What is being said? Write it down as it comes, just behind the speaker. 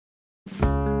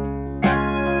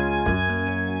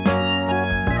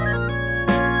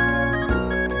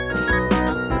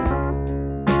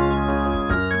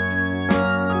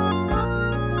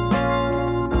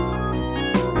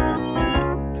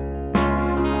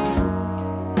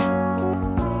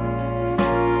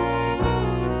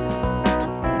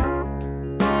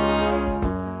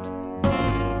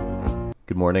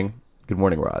Good morning. Good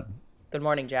morning, Rod. Good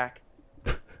morning, Jack.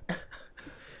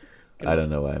 I don't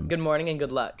know why I'm. Good morning and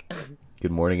good luck.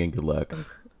 Good morning and good luck.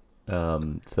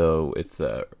 So it's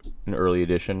an early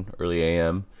edition, early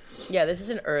AM. Yeah, this is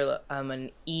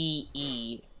an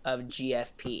EE of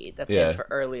GFP. That stands Yeah. for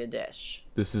early a dish.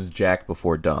 This is Jack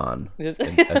before dawn, This-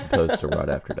 as opposed to Rod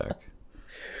after dark.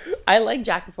 I like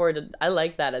Jack before. I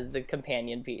like that as the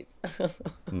companion piece.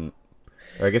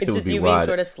 Or I guess It's it would just be you being Rod.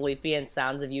 sort of sleepy and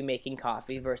sounds of you making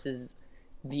coffee versus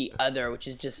the other, which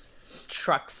is just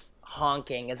trucks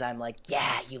honking as I'm like,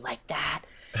 yeah, you like that?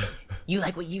 You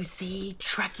like what you see,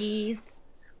 truckies?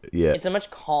 Yeah. It's a much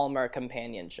calmer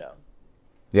companion show.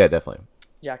 Yeah, definitely.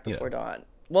 Jack before dawn.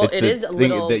 Well, It's it the is a thing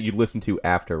little that you listen to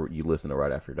after you listen to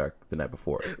Rod after dark the night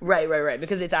before. right.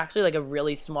 Because it's actually like a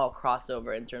really small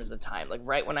crossover in terms of time. Like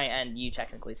right when I end, you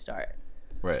technically start,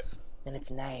 Right. and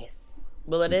it's nice.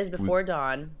 Well, it is before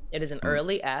dawn. It is an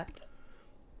early ep.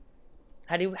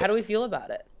 How do we feel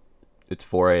about it? It's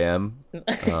 4 a.m.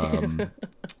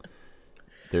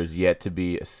 There's yet to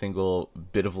be a single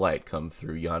bit of light come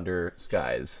through yonder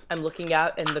skies. I'm looking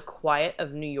out, and the quiet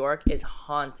of New York is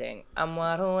haunting. I'm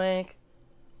wide awake.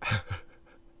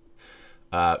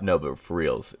 No, but for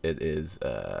reals, it is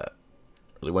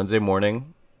early Wednesday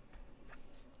morning.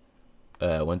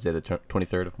 Wednesday the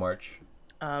 23rd of March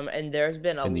And there's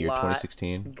been a in the year lot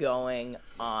 2016. going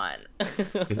on.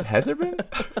 Has there been?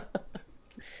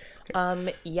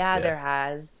 Yeah, there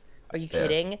has. Are you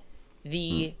kidding?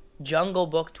 The Jungle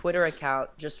Book Twitter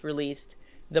account just released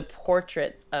the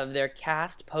portraits of their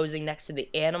cast posing next to the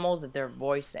animals that they're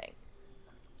voicing.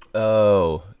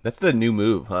 Oh, that's the new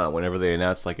move, huh? Whenever they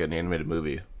announce like an animated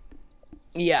movie.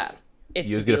 Yeah. It's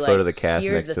You just to get a be photo like, of the cast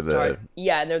here's next to the- stars.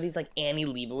 Yeah, and they're these like Annie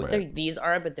Leibovitz. Right. These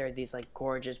aren't, but they're these like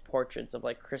gorgeous portraits of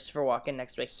like Christopher Walken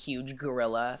next to a huge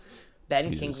gorilla, Ben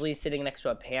Jesus. Kingsley sitting next to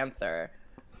a panther,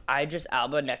 Idris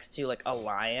Elba next to like a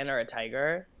lion or a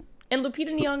tiger, and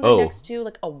Lupita Nyong'o Oh. next to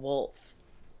like a wolf.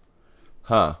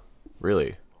 Huh?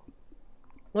 Really?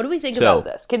 What do we think So, about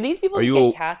this? Can these people are just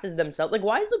you- get cast as themselves? Like,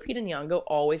 why is Lupita Nyong'o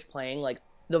always playing like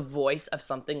the voice of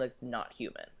something like not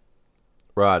human?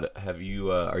 Rod, have you?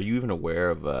 Are you even aware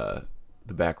of the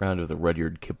background of the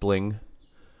Rudyard Kipling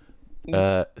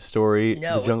story,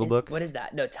 No, The Jungle Book? What is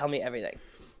that? No, tell me everything.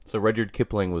 So Rudyard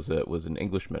Kipling was an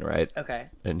Englishman, right? Okay.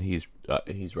 And he's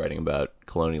writing about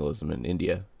colonialism in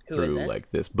India Who is through it?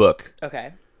 like this book,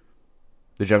 Okay.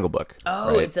 The Jungle Book.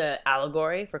 Oh, right? it's an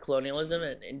allegory for colonialism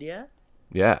in India?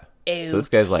 Yeah. So this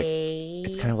guy's like, Okay.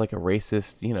 it's kind of like a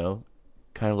racist,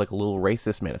 kind of like a little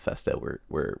racist manifesto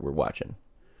we're watching.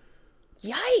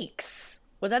 Yikes!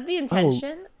 Was that Oh. the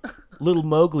intention? Little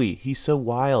Mowgli, he's so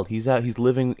wild. He's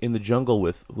living in the jungle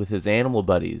with his animal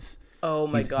buddies. Oh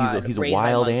my He's god. he's a Raised by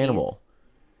wild monkeys? animal.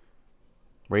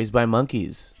 Raised by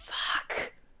monkeys.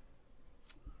 Fuck.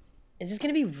 Is this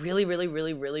gonna be really, really,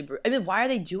 really, really I mean, why are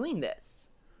they doing this?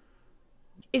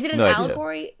 Is it an No idea.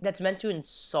 allegory that's meant to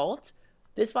insult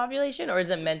this population, or is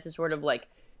it meant to sort of like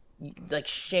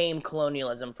shame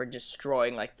colonialism for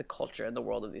destroying like the culture and the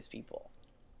world of these people?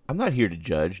 I'm not here to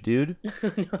judge, dude.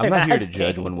 No, I'm not here to asking.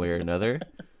 judge one way or another.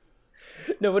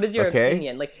 No, what is your Okay.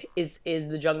 opinion? Like, is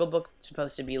the Jungle Book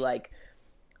supposed to be like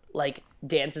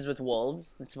Dances with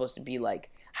Wolves? It's supposed to be like,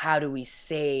 how do we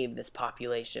save this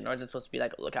population, or is it supposed to be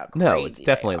like, look how crazy No, it's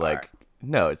definitely they are?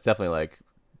 like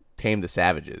Tame the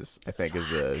Savages, I think is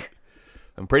the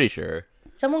I'm pretty sure.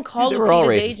 Someone called they were all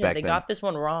Lupita's racist agent. back They then. got this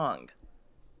one wrong.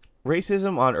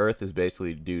 Racism on Earth is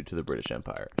basically due to the British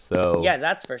Empire. So Yeah,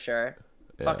 that's for sure.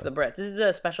 Fuck Yeah. the Brits. This is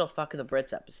a special Fuck the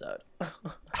Brits episode.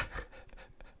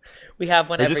 We have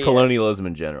one or every just year. colonialism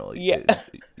in general. Yeah.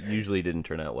 It usually didn't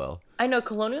turn out well. I know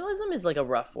colonialism is like a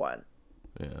rough one.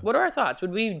 Yeah. What are our thoughts?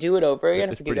 Would we do it over again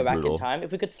It's if we could go pretty back brutal. in time?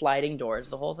 If we could sliding doors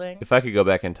the whole thing? If I could go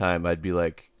back in time, I'd be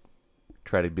like,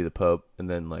 try to be the Pope, and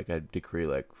then like I'd decree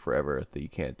like forever that you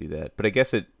can't do that. But I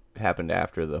guess it happened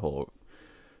after the whole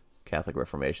Catholic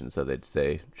Reformation, so they'd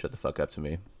say, "Shut the fuck up to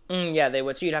me." Yeah, they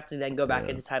would. So you'd have to then go back Yeah.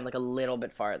 into time like a little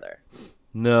bit farther.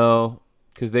 No,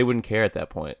 because they wouldn't care at that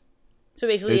point. So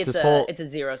basically, It's it's this a whole- it's a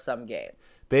zero sum game.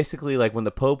 Basically, like when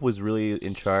the Pope was really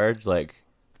in charge, like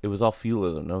it was all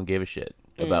feudalism. No one gave a shit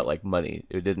about like money.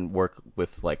 It didn't work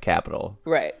with like capital.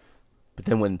 Right. But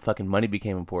then when fucking money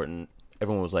became important,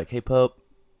 everyone was like, "Hey Pope,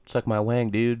 suck my wang,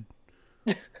 dude."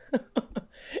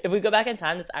 If we go back in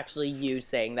time, that's actually you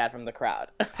saying that from the crowd.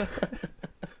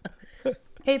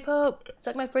 Hey Pope,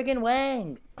 suck my friggin'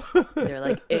 wang. They're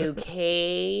like,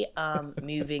 okay,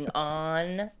 moving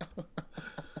on.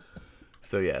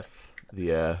 So yes,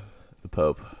 the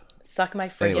Pope Suck my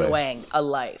friggin' Anyway. wang. A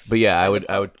life. But yeah, by I the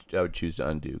would Pope. choose to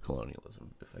undo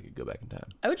colonialism if I could go back in time.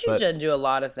 I would choose to do a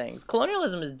lot of things.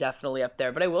 Colonialism is definitely up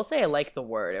there, but I will say I like the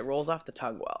word. It rolls off the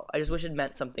tongue well. I just wish it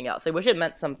meant something else. I wish it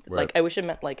meant something Right. I wish it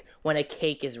meant like when a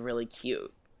cake is really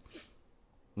cute.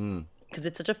 Because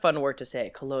it's such a fun word to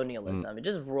say, colonialism. It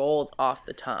just rolls off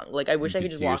the tongue. Like I wish I You could could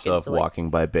just see walk yourself into like walking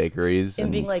by bakeries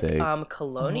and being like, say,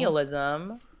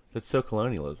 colonialism. "That's so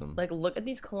colonialism." Like look at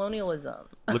these colonialism.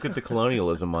 Look at the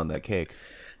colonialism on that cake.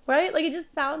 Right? Like it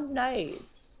just sounds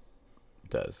nice.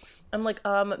 It does. I'm like,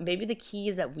 maybe the key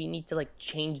is that we need to like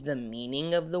change the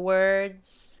meaning of the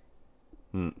words.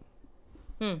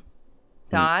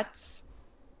 Thoughts?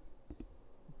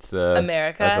 It's,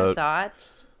 America, I vote-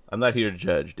 thoughts? I'm not here to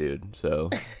judge, dude. So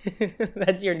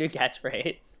That's your new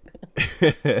catchphrase.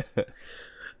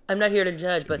 I'm not here to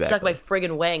judge, but suck my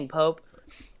friggin' wang, Pope.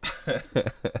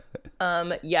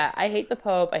 Yeah, I hate the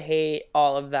Pope. I hate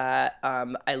all of that.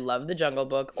 I love the Jungle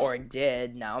Book, or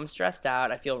did. Now I'm stressed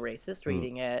out. I feel racist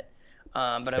reading it.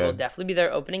 But I will Okay. definitely be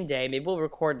there opening day. Maybe we'll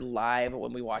record live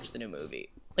when we watch the new movie.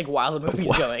 Like while the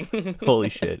movie's going. holy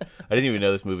shit! I didn't even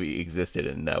know this movie existed,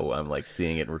 and now I'm like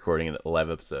seeing it and recording a live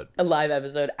episode. A live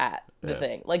episode at the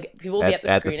thing. Like people will be at the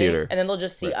At the screening, theater. and then they'll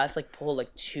just see us like pull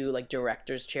like two like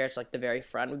directors' chairs to, like the very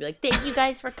front. We'd be like, "Thank you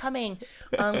guys for coming.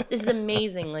 This is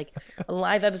amazing." Like a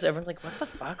live episode. Everyone's like, "What the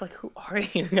fuck? Like who are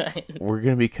you guys?" We're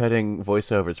gonna be cutting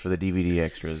voiceovers for the DVD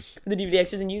extras. The DVD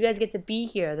extras, and you guys get to be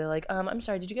here. They're like, I'm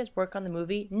sorry, did you guys work on the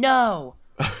movie? No.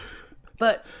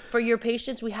 But for your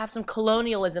patience, we have some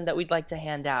colonialism that we'd like to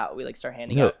hand out. We like start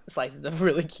handing No. out slices of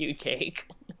really cute cake.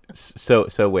 So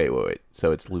wait.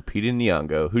 So it's Lupita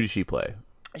Nyong'o. Who does she play?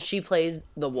 She plays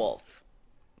the wolf.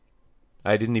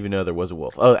 I didn't even know there was a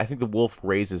wolf. Oh, I think the wolf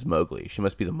raises Mowgli. She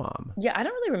must be the mom. Yeah, I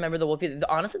don't really remember the wolf either.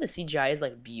 Honestly, the CGI is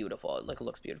like beautiful. It like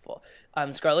looks beautiful.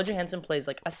 Scarlett Johansson plays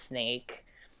like a snake.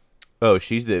 Oh,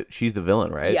 she's the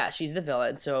villain, right? Yeah, she's the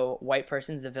villain. So white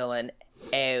person's the villain.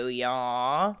 Oh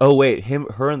yeah. Oh wait,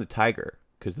 her and the tiger,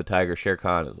 because the tiger Shere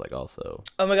Khan is like also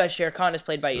Oh my gosh, Shere Khan is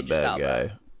played by the Idris bad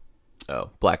Elba. guy. Oh,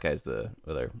 black guy's the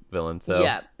other villain. So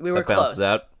Yeah, we were that balances close.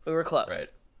 out. We were close. Right.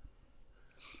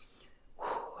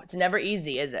 It's never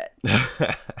easy, is it?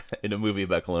 In a movie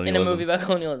about In colonialism. a movie about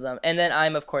colonialism. And then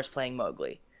I'm of course playing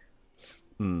Mowgli.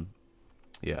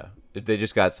 Yeah, they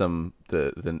just got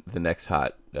the next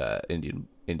hot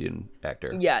Indian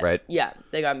actor. Yeah, right. Yeah,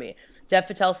 they got me. Dev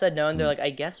Patel said no, and they're like, I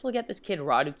guess we'll get this kid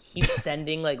Rod who keeps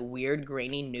sending like weird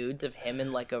grainy nudes of him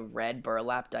in like a red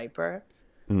burlap diaper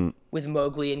with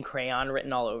Mowgli in crayon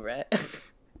written all over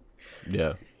it.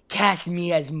 Yeah. Cast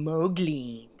me as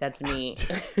Mowgli. That's me.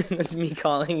 That's me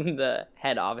calling the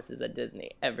head offices at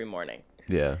Disney every morning.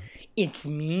 Yeah. It's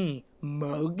me,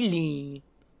 Mowgli.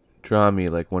 Draw me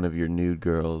like one of your nude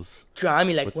girls. Draw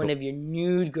me like What's one the- of your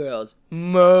nude girls,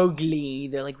 Mowgli.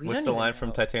 They're like, we What's don't the even line know.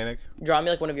 from Titanic? Draw me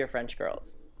like one of your French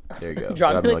girls. There you go.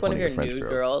 Draw me like one of your French nude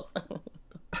girls.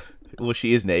 Well,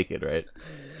 she is naked, right?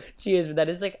 She is, but that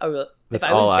is like a real. If That's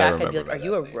I all was I Jack, I'd be remember like, "Are about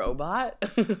you a that scene."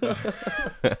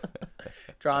 robot?"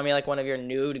 Draw me like one of your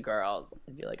nude girls.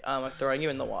 I'd be like, I'm throwing you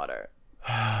in the water.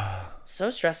 So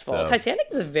stressful. So- Titanic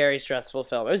is a very stressful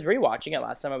film. I was rewatching it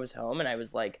last time I was home, and I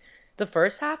was like, the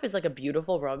first half is like a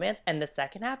beautiful romance, and the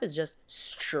second half is just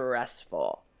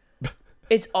stressful.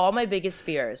 It's all my biggest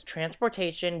fears: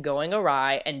 transportation going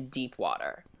awry and deep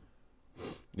water.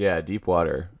 Yeah, deep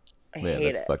water. I Man, hate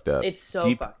that's it. fucked up. It's so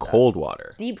deep, fucked up. cold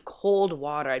water. Deep cold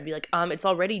water. I'd be like, it's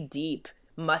already deep.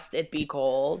 Must it be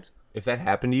cold? If that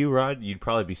happened to you, Rod, you'd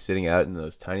probably be sitting out in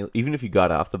those tiny. Even if you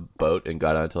got off the boat and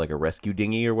got onto like a rescue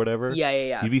dinghy or whatever.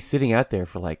 Yeah. You'd be sitting out there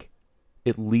for like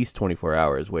at least 24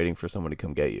 hours waiting for someone to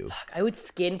come get you. I would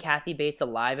skin Kathy Bates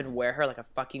alive and wear her like a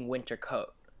fucking winter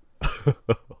coat.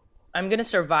 I'm gonna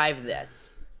survive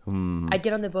this. I'd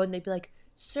get on the boat and they'd be like,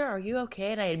 "Sir, are you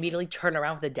okay?" And I'd immediately turn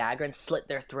around with a dagger and slit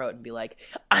their throat and be like,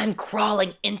 "I'm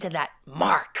crawling into that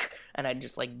mark," and I'd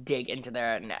just like dig into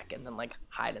their neck and then like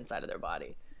hide inside of their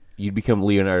body. You'd become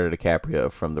Leonardo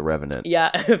DiCaprio from The Revenant. Yeah,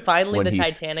 finally When the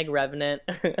he's- Titanic Revenant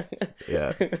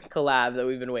Yeah, collab that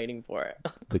we've been waiting for.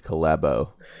 the collabo.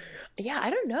 Yeah, I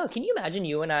don't know. Can you imagine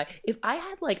you and I, if I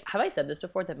had like, have I said this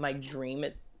before, that my dream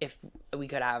is, if we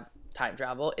could have time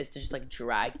travel, is to just like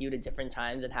drag you to different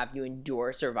times and have you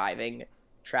endure surviving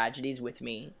tragedies with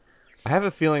me, I have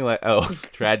a feeling like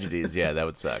tragedies. Yeah, that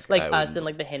would suck. like I us wouldn't- in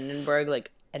like the Hindenburg,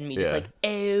 like, and me just Yeah. like,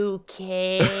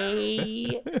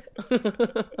 okay,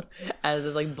 as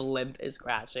this like blimp is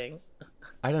crashing.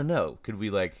 I don't know. Could we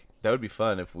like? That would be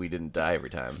fun if we didn't die every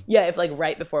time. Yeah, if like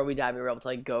right before we die, we were able to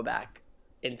like go back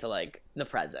into like the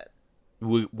present.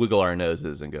 Wiggle our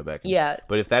noses and go back. Yeah.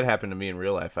 But if that happened to me in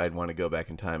real life, I'd want to go back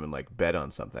in time and like bet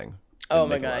on something. Oh and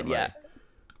my make a lot god, of yeah. money.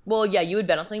 Well, yeah, you would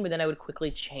bet on something, but then I would quickly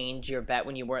change your bet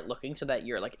when you weren't looking so that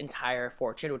your like entire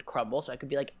fortune would crumble. So I could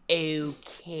be like,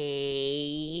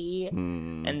 okay,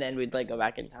 and then we'd like go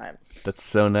back in time. That's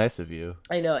so nice of you.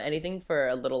 I know, anything for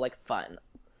a little like fun.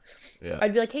 Yeah.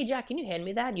 I'd be like, hey Jack, can you hand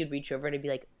me that? And you'd reach over and it'd be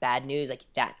like, bad news, like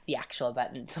that's the actual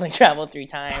button to like travel through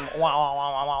time. Wah, wah,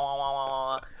 wah, wah, wah, wah,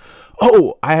 wah, wah.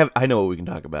 Oh, I know what we can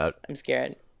talk about. I'm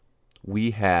scared. We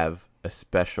have a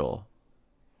special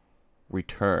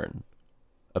return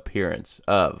appearance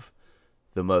of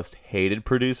the most hated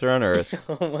producer on earth,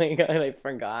 Oh my god, I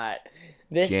forgot.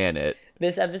 Janet.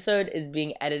 This episode is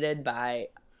being edited by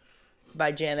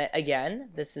Janet again.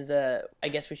 This is I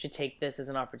guess we should take this as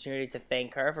an opportunity to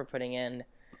thank her for putting in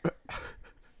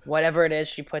whatever it is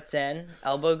she puts in.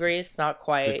 Elbow grease, not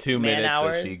quite. The 2 man minutes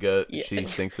hours. that Yeah. she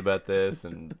thinks about this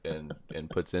and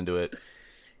puts into it.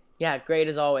 Yeah, great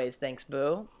as always. Thanks,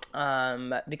 Boo.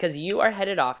 Because you are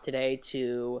headed off today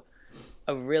to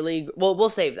a really we'll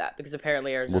save that because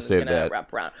apparently Arizona's save gonna that.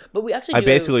 wrap around. But we actually I do,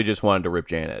 basically just wanted to rip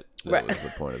Janet. That Right. was the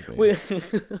point of me.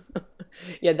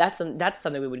 Yeah, that's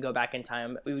something we would go back in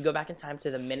time. We would go back in time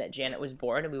to the minute Janet was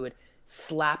born, and we would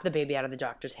slap the baby out of the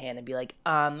doctor's hand and be like,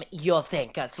 you'll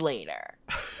thank us later.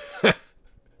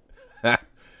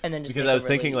 And then just Because make I a was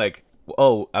thinking really- like,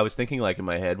 I was thinking like in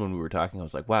my head when we were talking, I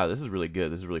was like, wow, this is really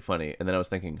good. This is really funny. And then I was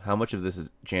thinking, how much of this is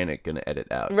Janet going to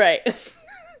edit out? Right.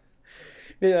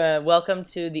 Welcome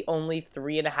to the only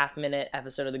 3.5 minute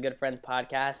episode of the Good Friends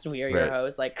podcast. We are your Right.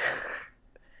 hosts. Like,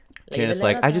 Janet's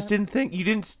like, I just didn't think, you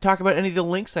didn't talk about any of the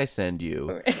links I send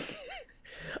you.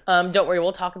 Don't worry,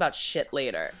 we'll talk about shit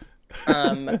later.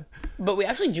 But we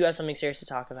actually do have something serious to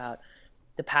talk about.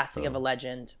 The passing of a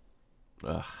legend.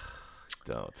 Ugh,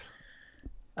 don't.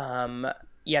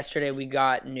 Yesterday we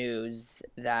got news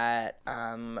that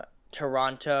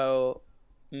Toronto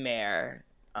mayor,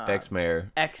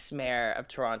 Ex-mayor. ex-mayor of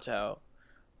Toronto,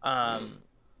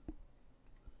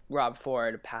 Rob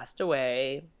Ford, passed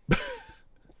away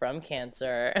from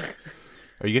cancer.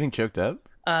 Are you getting choked up?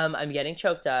 I'm getting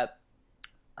choked up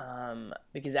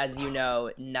because, as you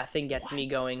know, nothing gets me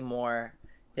going more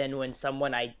than when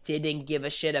someone I didn't give a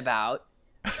shit about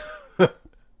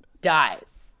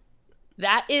dies.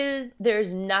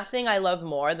 There's nothing I love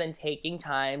more than taking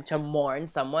time to mourn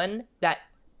someone that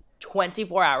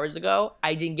 24 hours ago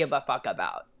I didn't give a fuck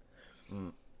about.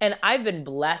 And I've been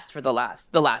blessed for the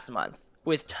last month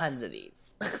with tons of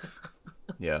these.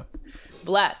 Yeah,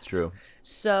 Blessed. true.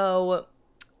 So,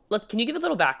 can you give a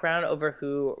little background over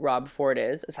who Rob Ford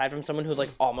is, aside from someone who like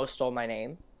almost stole my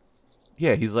name?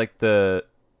 Yeah, he's like the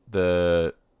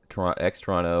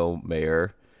ex-Toronto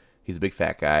mayor. He's a big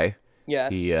fat guy. Yeah.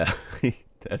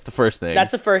 That's the first thing.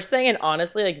 That's the first thing, and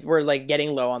honestly, like we're like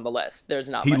getting low on the list. There's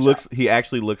not much else. He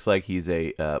actually looks like he's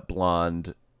a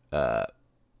blonde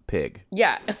pig.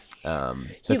 Yeah. That's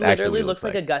He actually what literally looks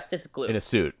like Augustus Gloop. in a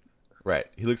suit. Right.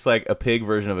 He looks like a pig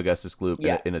version of Augustus Gloop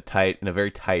Yeah. in a very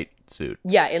tight suit.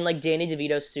 Yeah, in like Danny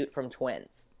DeVito's suit from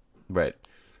Twins. Right.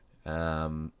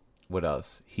 What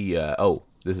else?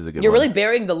 This is a good You're one. really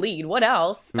burying the lead. What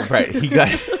else? Right. He got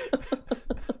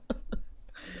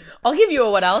I'll give you a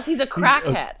what else. He's a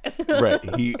crackhead.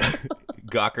 right. He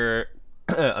Gawker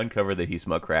uncovered that he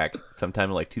smoked crack sometime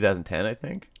in like 2010, I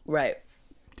think. Right.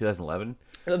 2011.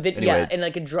 Yeah, Anyway. in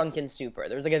like a drunken stupor.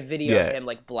 There was like a video of Yeah. him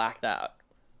like blacked out.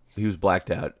 He was blacked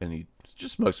out and he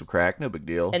just smoked some crack. No big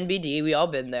deal. NBD, we all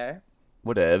been there.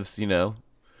 Whatevs, you know.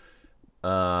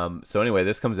 So anyway,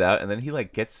 this comes out and then he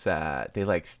like gets they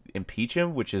like impeach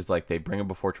him, which is like they bring him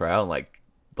before trial and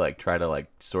like try to like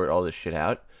sort all this shit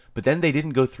out. But then they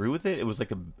didn't go through with it. It was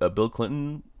like a Bill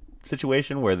Clinton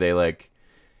situation where they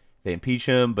impeach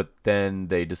him, but then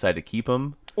they decide to keep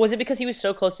him. Was it because he was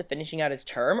so close to finishing out his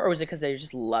term, or was it because they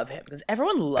just love him? Because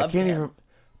everyone loved him.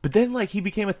 But then like he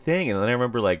became a thing, and then I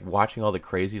remember like watching all the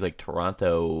crazy like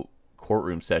Toronto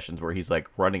courtroom sessions where he's like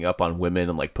running up on women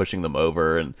and like pushing them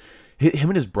over, and him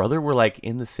and his brother were like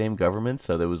in the same government,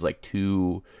 so there was like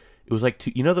two. It was like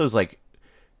two. You know those like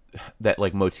that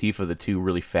like motif of the two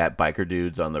really fat biker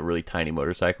dudes on the really tiny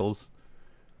motorcycles,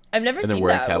 I've never and seen then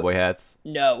wearing that. cowboy hats.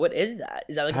 No, what is that?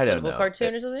 Is that like a I don't political know.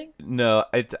 cartoon or something? No,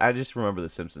 I just remember The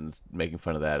Simpsons making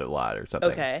fun of that a lot or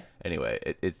something. Okay. Anyway,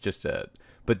 it's just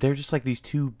but they're just like these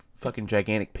two fucking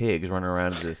gigantic pigs running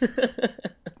around this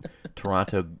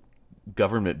Toronto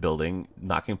government building,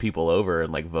 knocking people over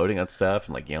and like voting on stuff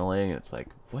and like yelling. And it's like,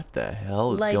 what the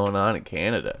hell is Like- going on in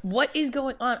Canada? What is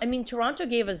going on? I mean, Toronto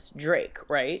gave us Drake,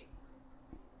 right?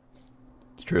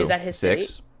 It's true. Is that his Six?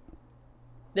 city?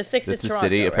 The sixth That's is the Toronto,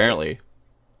 city, right? apparently.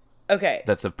 Okay.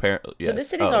 That's apparently. Yes. So this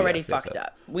city's Oh, already yes, yes, fucked yes.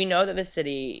 up. We know that this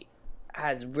city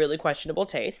has really questionable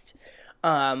taste.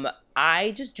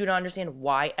 I just do not understand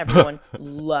why everyone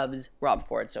loves Rob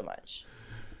Ford so much.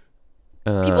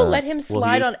 People let him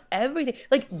slide on everything.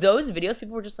 Like, those videos,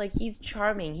 people were just like, he's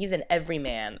charming. He's an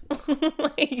everyman.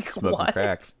 Like, Smoking what?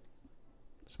 crack.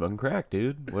 Smoking crack,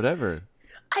 dude. Whatever.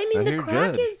 I mean, Not the here to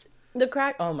crack judge. is... The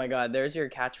crack... Oh, my God. There's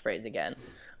your catchphrase again.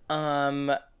 I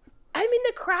mean,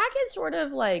 the crack is sort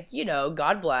of like, you know,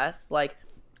 God bless. Like,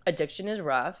 addiction is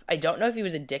rough. I don't know if he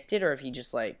was addicted or if he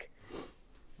just, like...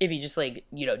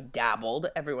 you know, dabbled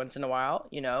every once in a while,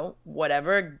 you know,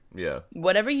 whatever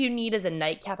you need as a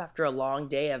nightcap after a long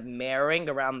day of marrying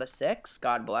around the six,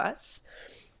 God bless.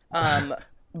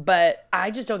 But I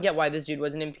just don't get why this dude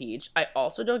wasn't impeached. I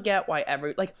also don't get why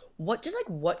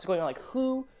what's going on? Like,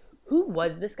 who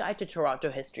was this guy to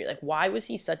Toronto history? Like, why was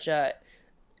he such a...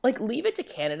 Like, leave it to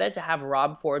Canada to have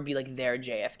Rob Ford be, like, their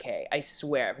JFK. I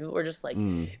swear. People were just like,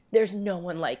 there's no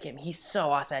one like him. He's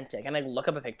so authentic. And I look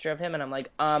up a picture of him, and I'm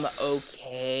like,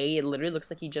 okay. It literally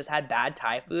looks like he just had bad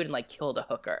Thai food and, like, killed a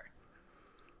hooker.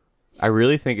 I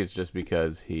really think it's just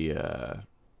because he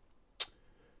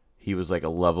was, like, a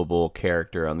lovable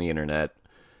character on the internet.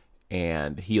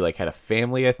 And he, like, had a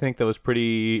family, I think, that was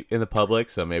pretty in the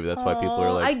public. So maybe that's why people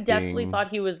are, like, I definitely thought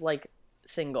he was, like...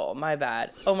 single. My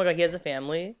bad. Oh my God, he has a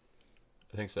family?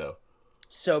 I think so.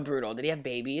 So brutal. Did he have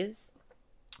babies?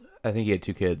 I think he had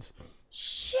 2 kids.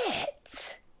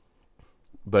 Shit.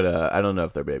 But I don't know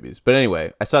if they're babies. But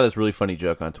anyway, I saw this really funny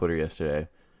joke on Twitter yesterday.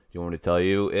 You want me to tell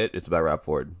you it? It's about Rob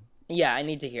Ford. Yeah, I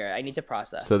need to hear it. I need to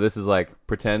process. So this is like,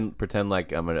 pretend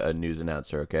like I'm a news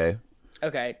announcer, okay?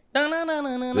 Okay. Right. That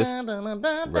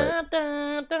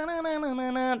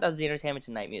was the Entertainment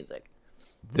Tonight music.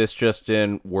 This just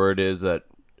in, word is that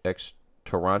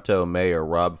ex-Toronto Mayor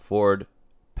Rob Ford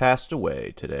passed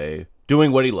away today,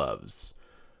 doing what he loves.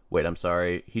 Wait, I'm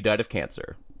sorry. He died of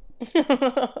cancer.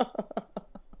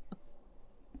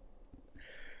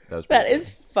 That is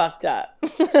fucked up.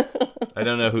 I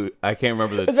don't know who. I can't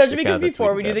remember the. Especially the because count that's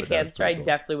before we tweeted do that, the but that was cancer, I pretty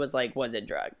definitely was like, was it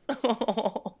drugs?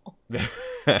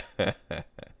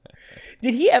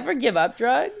 Did he ever give up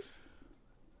drugs?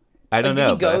 I don't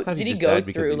know. Did he go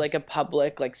through like a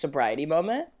public like sobriety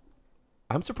moment?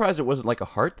 I'm surprised it wasn't like a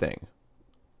heart thing.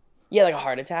 Yeah, like a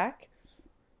heart attack.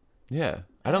 Yeah,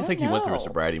 I don't think he went through a know.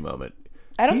 sobriety moment.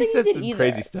 I don't think he said did some either.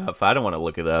 crazy stuff. I don't want to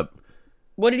look it up.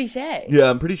 What did he say? Yeah,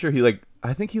 I'm pretty sure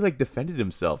I think he defended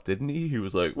himself, didn't he? He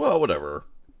was like, well, whatever.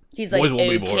 He's like, Boys won't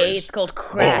be okay, boys." it's called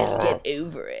crack. Get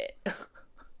over it.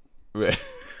 Right.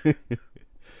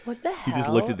 What the hell? He just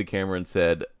looked at the camera and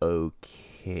said,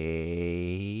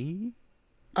 okay.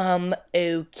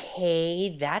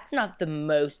 Okay, that's not the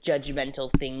most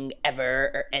judgmental thing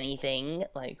ever or anything.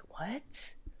 Like,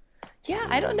 what? Yeah,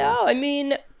 I don't know. I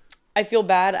mean, I feel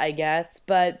bad, I guess,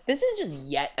 but this is just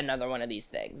yet another one of these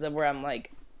things where I'm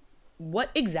like, what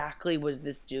exactly was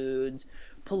this dude's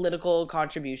political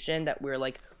contribution that we're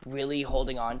like really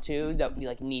holding on to, that we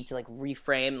like need to like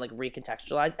reframe, like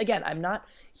recontextualize? Again,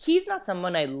 he's not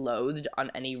someone I loathed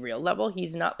on any real level.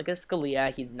 He's not like a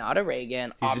Scalia. He's not a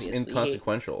Reagan. He's obviously. just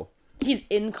inconsequential. He's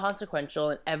inconsequential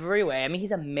in every way. I mean,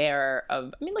 he's a mayor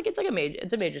of, I mean, like, it's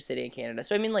a major city in Canada.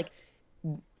 So, I mean, like,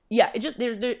 yeah, it just,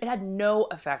 it had no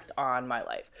effect on my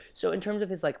life. So, in terms of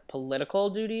his, like, political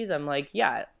duties, I'm like,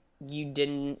 yeah, you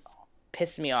didn't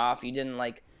piss me off. You didn't,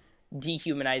 like,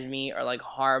 dehumanize me or, like,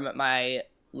 harm my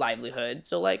livelihood.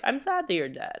 So, like, I'm sad that you're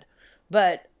dead.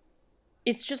 But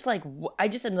it's just, like, I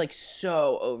just am, like,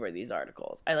 so over these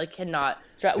articles. I, like, cannot.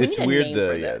 We It's need a weird name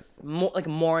though, for this. Like,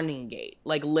 Morning Gate.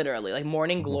 Like, literally. Like,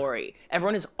 Morning Glory.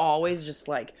 Everyone is always just,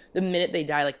 like, the minute they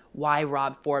die, like, why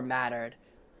Rob Ford mattered.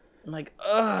 I'm like,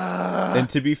 ugh. And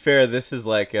to be fair, this is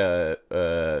like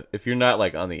if you're not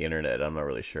like on the internet, I'm not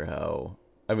really sure how.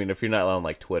 I mean, if you're not on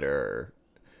like Twitter or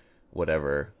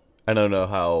whatever, I don't know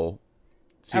how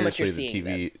much seriously you're the seeing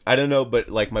TV. this. I don't know,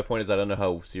 but like my point is, I don't know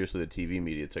how seriously the TV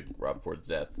media took Rob Ford's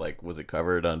death. Like, was it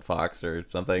covered on Fox or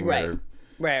something? Right. Or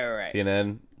Right.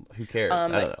 CNN? Who cares? I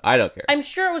don't know. I don't care. I'm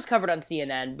sure it was covered on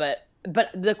CNN, but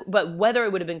whether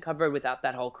it would have been covered without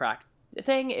that whole crack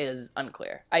thing is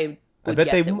unclear. I bet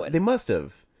guess it would. they must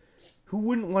have. Who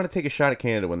wouldn't want to take a shot at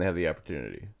Canada when they have the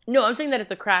opportunity? No, I'm saying that if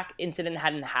the crack incident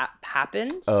hadn't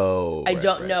happened, I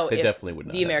don't know they if definitely would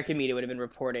not the have. American media would have been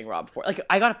reporting Rob Ford. Like,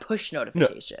 I got a push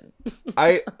notification.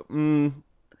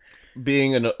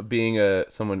 Being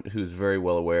someone who's very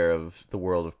well aware of the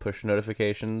world of push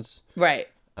notifications, Right.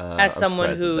 As I'm someone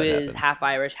surprised who that is happened. half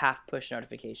Irish, half push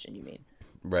notification, you mean?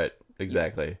 Right?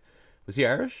 Exactly. Was he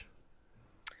Irish?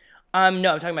 No, I'm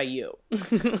talking about you.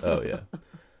 Oh yeah.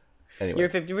 Anyway, You're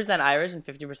 50% Irish and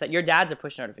 50%. Your dad's a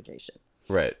push notification.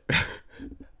 right.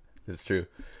 It's true.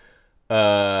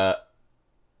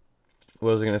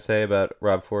 What was I gonna say about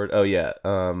Rob Ford? Oh yeah.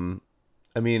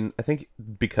 I mean, I think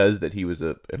because that he was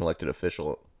an elected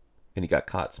official and he got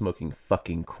caught smoking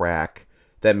fucking crack,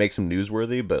 that makes him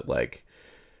newsworthy. But like,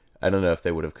 I don't know if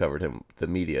they would have covered him. The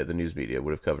news media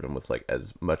would have covered him with like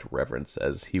as much reverence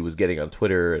as he was getting on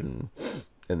Twitter and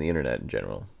the internet in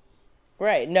general.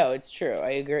 Right. No, it's true.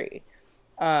 I agree.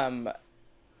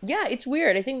 Yeah, it's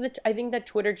weird. I think that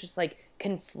Twitter just like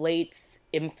conflates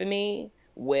infamy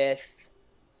with,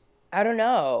 I don't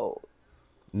know.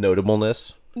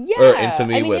 Notableness. Yeah, Or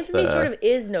infamy I mean, with, infamy sort of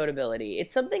is notability.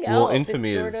 It's something else. Well,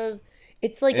 infamy it's is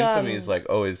it's like infamy is like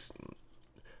always.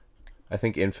 I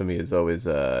think infamy is always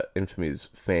infamy is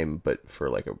fame, but for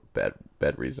like a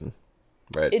bad reason,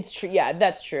 right? It's true. Yeah,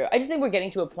 that's true. I just think we're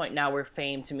getting to a point now where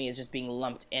fame to me is just being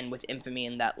lumped in with infamy,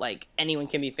 and that like anyone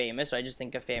can be famous. So I just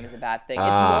think of fame as a bad thing. It's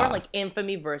more like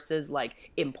infamy versus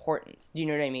like importance. Do you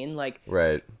know what I mean? Like,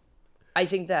 Right. I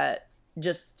think that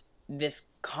just this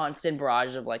constant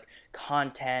barrage of like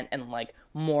content and like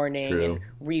mourning True. and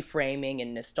reframing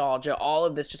and nostalgia, all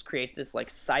of this just creates this like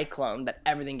cyclone that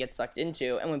everything gets sucked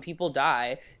into. And when people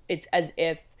die, it's as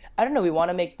if, I don't know,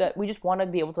 we just want to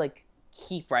be able to like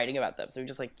keep writing about them. So we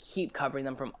just like keep covering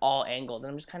them from all angles.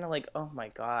 And I'm just kind of like, oh my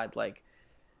God, like,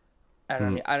 I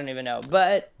don't even know.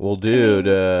 But Well, dude,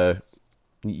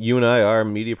 you and I are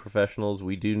media professionals.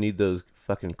 We do need those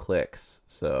fucking clicks.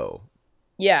 So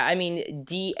yeah, I mean,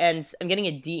 I'm getting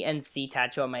a DNC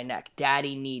tattoo on my neck.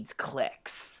 Daddy needs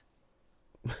clicks.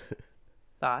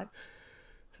 Thoughts?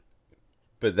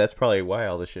 But that's probably why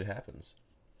all this shit happens.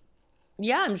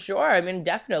 Yeah, I'm sure. I mean,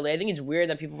 definitely. I think it's weird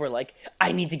that people were like,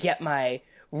 I need to get my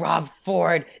Rob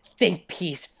Ford think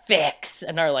piece fix,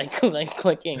 and are like, like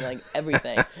clicking like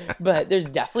everything. But there's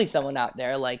definitely someone out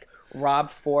there like Rob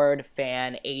Ford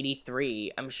fan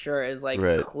 83, I'm sure is like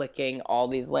Right. clicking all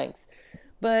these links.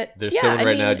 But There's yeah, someone I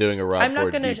right mean, now doing a Rob I'm not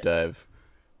Ford gonna deep dive.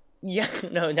 Yeah,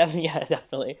 no, definitely, yeah,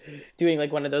 definitely. Doing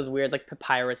like one of those weird like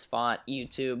papyrus font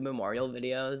YouTube memorial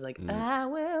videos, like I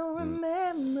will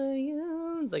remember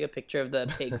you. It's like a picture of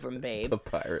the pig from Babe,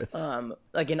 Papyrus.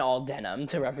 like in all denim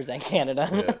to represent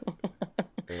Canada.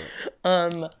 Yeah.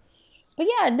 But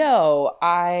yeah, no,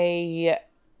 I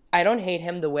don't hate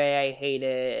him the way I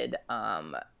hated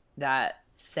that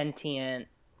sentient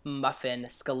muffin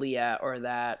Scalia or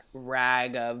that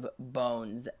rag of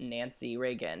bones Nancy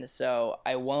Reagan. So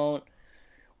I won't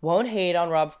hate on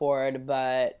Rob Ford,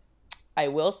 but I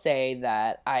will say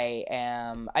that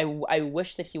I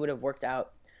wish that he would have worked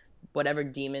out whatever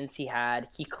demons he had.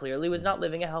 He clearly was not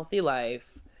living a healthy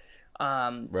life. They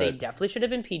Right. definitely should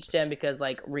have impeached him because,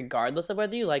 like, regardless of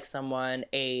whether you like someone,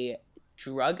 a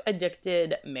drug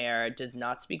addicted mayor does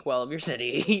not speak well of your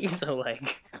city. So,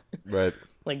 like, Right.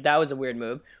 like that was a weird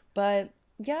move. But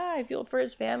yeah, I feel for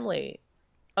his family.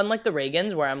 Unlike the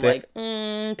Reagans, where I'm They-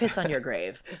 like, piss on your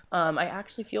grave. I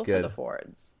actually feel for Good. the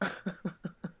Fords.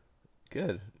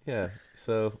 Good. Yeah.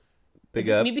 So big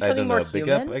this up. me I becoming don't more know. Big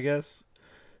up, human? I guess.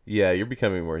 Yeah, you're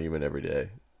becoming more human every day.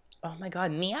 Oh my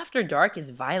God, me after dark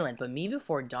is violent, but me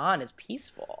before dawn is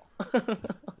peaceful.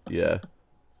 Yeah.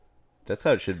 That's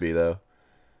how it should be, though.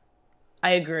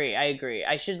 I agree.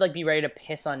 I should like be ready to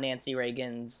piss on Nancy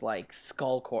Reagan's like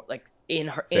skull like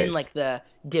in Face. like the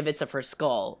divots of her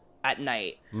skull at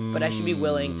night. But I should be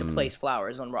willing to place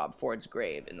flowers on Rob Ford's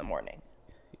grave in the morning.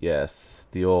 Yes.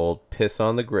 The old piss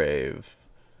on the grave.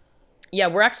 Yeah,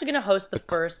 we're actually going to host the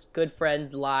first Good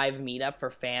Friends live meetup for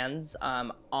fans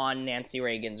on Nancy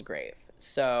Reagan's grave.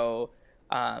 So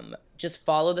just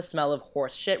follow the smell of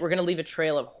horse shit. We're going to leave a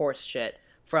trail of horse shit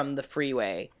from the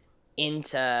freeway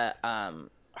into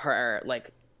her,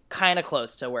 like, kind of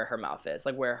close to where her mouth is.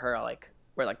 Like, where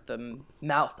the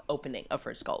mouth opening of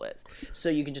her skull is. So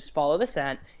you can just follow the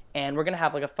scent, and we're going to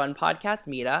have, like, a fun podcast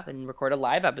meetup and record a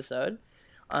live episode.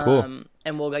 Cool.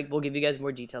 And we'll give you guys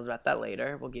more details about that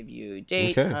later. We'll give you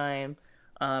date, Okay. time.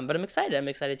 But I'm excited. I'm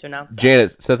excited to announce that.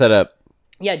 Janet, set that up.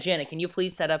 Yeah, Janet, can you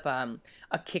please set up a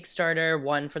Kickstarter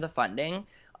one for the funding?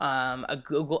 A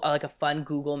fun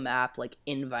Google Map like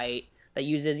invite that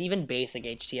uses even basic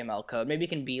HTML code. Maybe it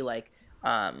can be like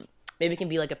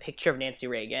a picture of Nancy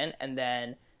Reagan, and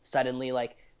then suddenly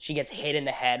like she gets hit in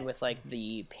the head with like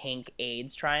the pink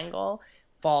AIDS triangle,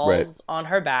 falls Right. on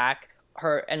her back,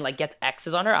 and like gets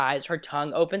X's on her eyes, her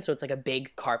tongue opens so it's like a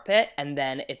big carpet, and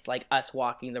then it's like us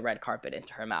walking the red carpet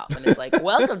into her mouth, and it's like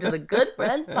welcome to the Good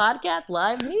Friends Podcast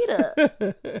live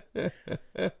meetup.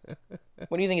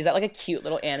 What do you think? Is that like a cute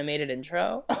little animated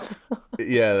intro?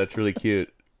 Yeah, that's really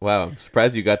cute. Wow, I'm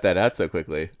surprised you got that out so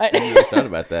quickly. I really thought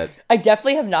about that. I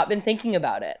definitely have not been thinking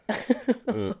about it.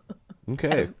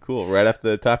 Okay, cool. Right off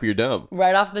the top of your dome.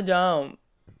 Right off the dome.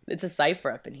 It's a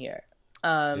cipher up in here.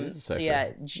 So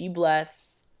yeah, G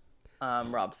bless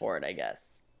Rob Ford, I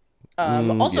guess. Yeah, I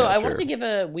sure. wanted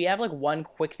to we have like one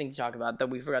quick thing to talk about that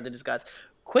we forgot to discuss.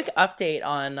 Quick update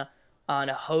on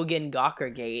Hogan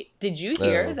Gawker Gate. Did you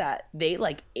hear that they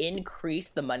like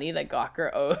increased the money that Gawker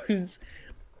owes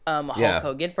Hulk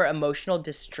Hogan for emotional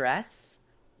distress?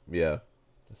 Yeah,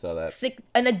 I saw that.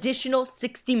 An additional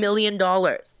 $60 million.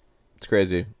 It's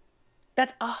crazy.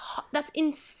 That's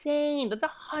insane. That's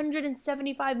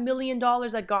 $175 million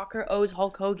that Gawker owes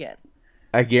Hulk Hogan.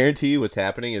 I guarantee you, what's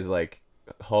happening is like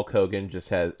Hulk Hogan just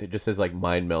has like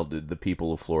mind melded the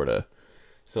people of Florida.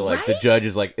 So like the judge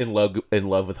is like in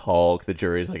love with Hulk. The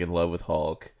jury is like in love with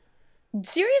Hulk.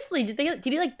 Seriously, did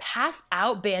he like pass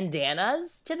out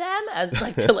bandanas to them as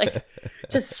like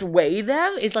to sway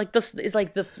them? Is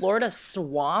the Florida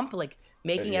swamp like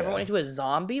making everyone into a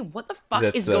zombie? What the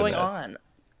fuck is going on?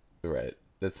 Right.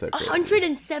 That's so crazy.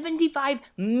 $175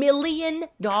 million?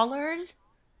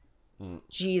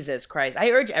 Jesus Christ. I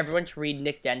urge everyone to read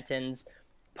Nick Denton's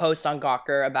post on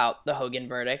Gawker about the Hogan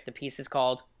verdict. The piece is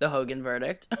called The Hogan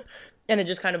Verdict. And it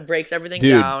just kind of breaks everything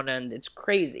down, and it's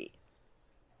crazy.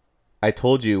 I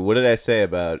told you, what did I say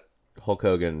about Hulk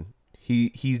Hogan?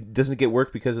 He doesn't get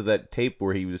work because of that tape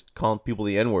where he was calling people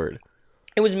the N-word.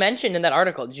 It was mentioned in that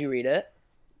article. Did you read it?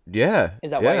 Yeah.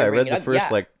 Is that why you're I read bringing the it up?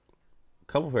 first like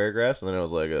couple paragraphs, and then I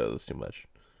was like, oh, that's too much.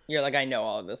 You're like, I know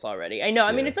all of this already. I know.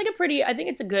 I mean, it's like I think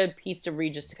it's a good piece to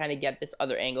read just to kind of get this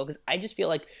other angle, because I just feel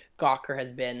like Gawker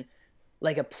has been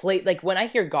like like when I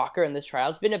hear Gawker in this trial,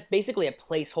 it's been basically a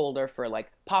placeholder for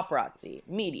like paparazzi,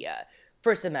 media,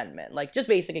 First Amendment, like just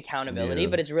basic accountability.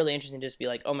 But it's really interesting to just be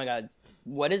like, oh my God,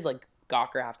 what does like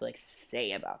Gawker have to like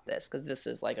say about this? Because this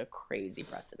is like a crazy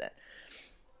precedent.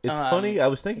 It's funny. I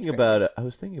was thinking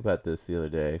about this the other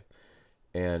day,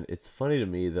 and it's funny to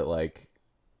me that like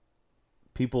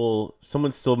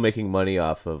someone's still making money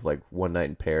off of like One Night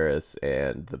in Paris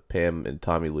and the Pam and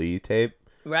Tommy Lee tape.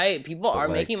 Right. People are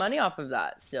making money off of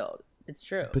that still. It's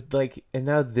true. But like, and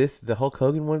now the Hulk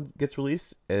Hogan one gets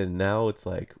released, and now it's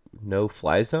like no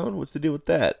fly zone. What's the deal with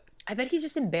that? I bet he's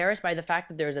just embarrassed by the fact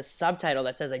that there's a subtitle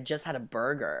that says I just had a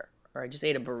burger or I just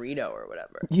ate a burrito or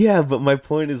whatever. Yeah, but my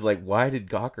point is like, why did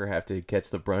Gawker have to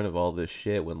catch the brunt of all this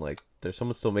shit when like there's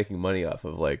someone still making money off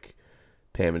of like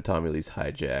Pam and Tommy Lee's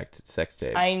hijacked sex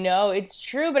tape? I know, it's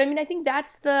true, but I mean, I think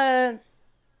that's I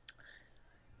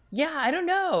don't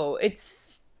know.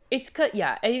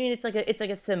 Yeah, I mean, it's like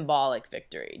a symbolic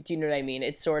victory. Do you know what I mean?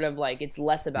 It's sort of like, it's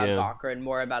less about Gawker and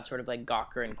more about sort of like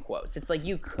Gawker in quotes. It's like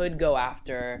you could go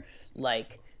after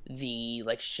like the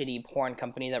like shitty porn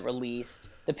company that released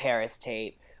the Paris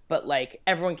tape, but like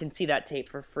everyone can see that tape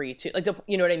for free too. Like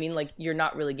you know what I mean? Like you're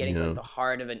not really getting to like the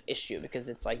heart of an issue, because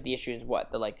it's like the issue is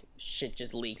what the like shit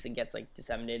just leaks and gets like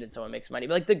disseminated and someone makes money.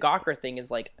 But like the Gawker thing is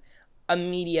like a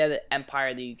media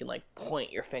empire that you can like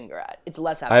point your finger at. It's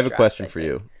less abstract. I have a question for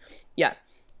you. Yeah.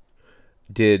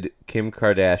 Did Kim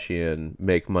Kardashian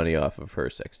make money off of her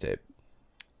sex tape?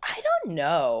 I don't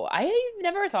know. I've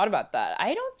never thought about that.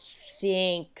 I don't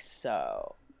think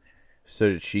so. So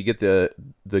did she get the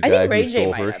guy who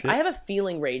stole her shit? I have a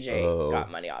feeling Ray J got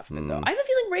money off of it, though. I have a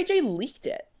feeling Ray J leaked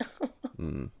it.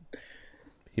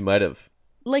 He might have.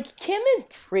 Like, Kim is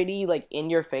pretty, like, in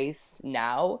your face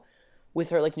now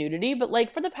with her, like, nudity. But,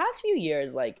 like, for the past few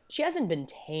years, like, she hasn't been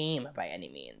tame by any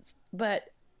means. But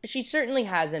she certainly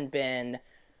hasn't been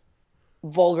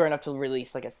vulgar enough to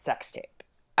release, like, a sex tape.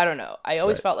 I don't know. I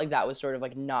always felt like that was sort of,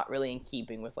 like, not really in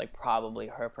keeping with, like, probably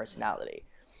her personality.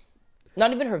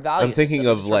 Not even her values. I'm thinking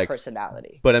of, like, her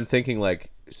personality. But I'm thinking,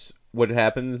 like, what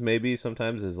happens maybe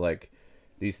sometimes is, like,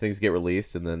 these things get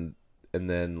released and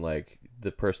then like,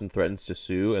 the person threatens to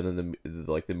sue, and then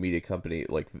the media company,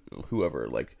 like, whoever,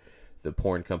 like, the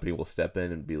porn company will step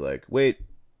in and be like, wait,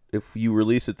 if you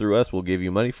release it through us, we'll give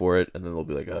you money for it. And then they'll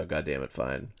be like, oh, God damn it,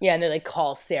 fine. Yeah, and they like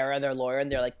call Sarah, their lawyer,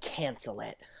 and they're like, cancel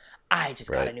it. I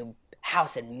just got a new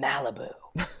house in Malibu.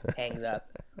 Hangs up.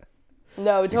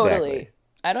 No, totally. Exactly.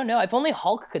 I don't know. If only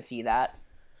Hulk could see that.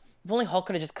 If only Hulk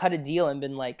could have just cut a deal and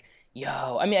been like,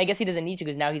 yo. I mean, I guess he doesn't need to,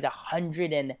 because now he's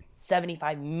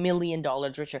 $175 million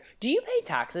richer. Do you pay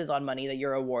taxes on money that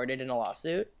you're awarded in a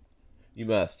lawsuit? You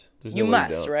must. You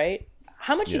must, right?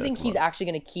 How much do you think he's actually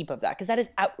going to keep of that? Because that is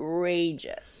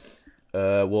outrageous.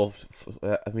 Well,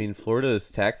 I mean, Florida's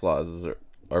tax laws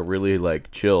are really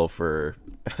like chill for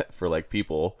like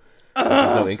people.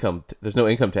 There's no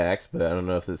income tax, but I don't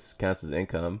know if this counts as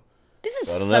income. This is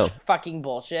such fucking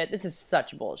bullshit. This is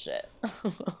such bullshit.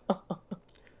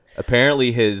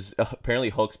 Apparently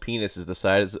Hulk's penis is the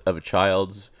size of a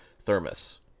child's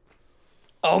thermos.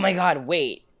 Oh my God!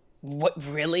 Wait, what?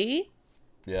 Really?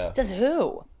 Yeah. It says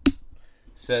who?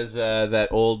 Says that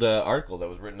old article that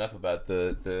was written up about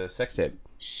the sex tape.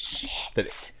 Shit. That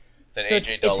So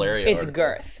AJ Dallaria it's article.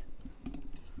 girth.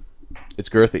 It's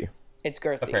girthy, It's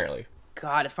girthy. apparently.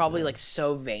 God, it's probably like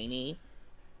so veiny.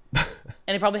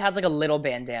 And it probably has like a little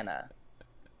bandana.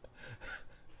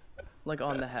 Like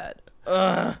on the head.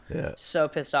 Ugh. Yeah. So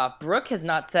pissed off. Brooke has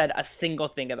not said a single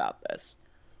thing about this.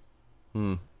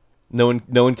 No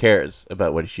one cares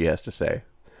about what she has to say.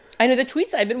 I know the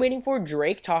tweets I've been waiting for,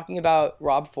 Drake talking about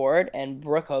Rob Ford and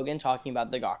Brooke Hogan talking about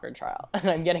the Gawker trial. And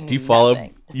I'm getting Do you follow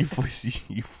nothing. you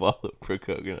follow Brooke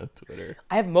Hogan on Twitter?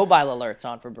 I have mobile alerts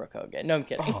on for Brooke Hogan. No, I'm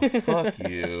kidding. Oh, fuck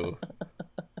you.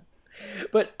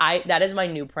 But that is my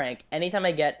new prank. Anytime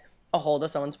I get a hold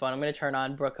of someone's phone, I'm going to turn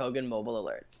on Brooke Hogan mobile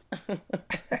alerts.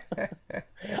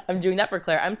 I'm doing that for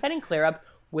Claire. I'm setting Claire up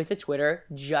with a Twitter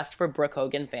just for Brooke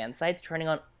Hogan fan sites, turning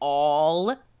on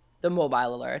all the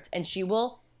mobile alerts, and she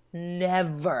will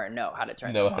never know how to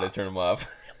turn them off. turn them off.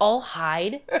 I'll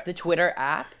hide the Twitter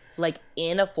app like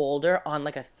in a folder on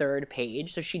like a third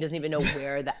page, so she doesn't even know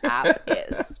where the app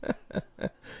is.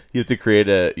 You have to create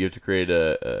a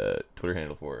Twitter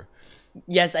handle for her.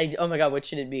 Yes, oh my god, what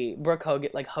should it be? Brooke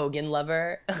Hogan, like Hogan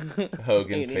lover,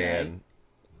 Hogan 89. fan.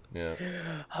 Yeah.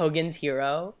 Hogan's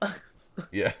hero.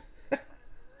 Yeah.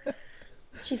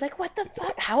 She's like, what the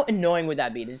fuck? How annoying would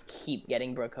that be to just keep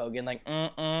getting Brooke Hogan like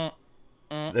That'd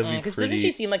be Because pretty. doesn't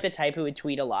she seem like the type who would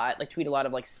tweet a lot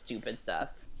of like stupid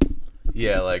stuff?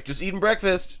 Yeah, like just eating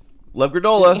breakfast. Love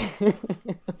granola.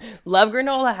 Love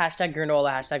granola,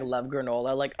 hashtag love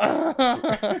granola. Like, hold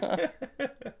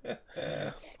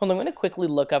on, I'm gonna quickly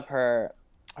look up her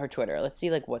Twitter. Let's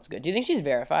see like what's good. Do you think she's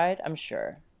verified? I'm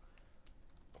sure.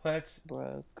 What?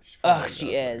 Brooke. Oh,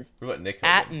 she is. What about Nick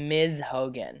At Hogan? Ms.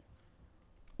 Hogan.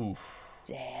 Oof.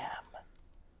 Damn.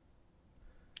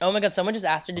 Oh my god, someone just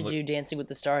asked her to do Dancing with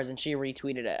the Stars and she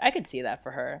retweeted it. I could see that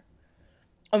for her.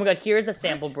 Oh my god, here's a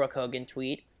sample Brooke Hogan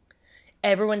tweet.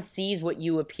 Everyone sees what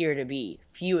you appear to be.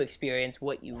 Few experience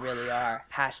what you really are.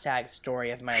 Hashtag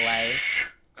story of my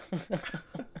life.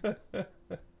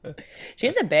 She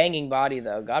has a banging body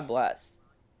though. God bless.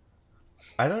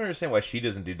 I don't understand why she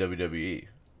doesn't do WWE.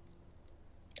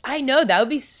 I know, that would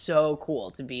be so cool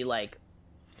to be like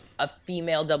a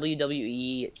female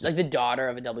WWE, like the daughter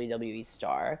of a WWE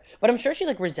star. But I'm sure she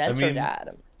like resents her dad.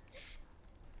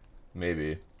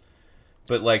 Maybe.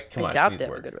 But like, come on, I she doubt needs they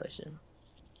have a work. good relation.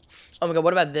 Oh my god,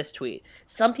 what about this tweet?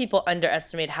 Some people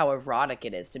underestimate how erotic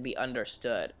it is to be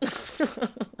understood.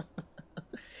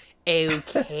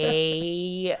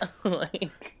 Okay.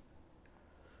 Like,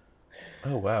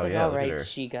 Oh wow, like, yeah, all look right, at her.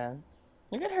 Chica.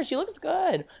 Look at her. She looks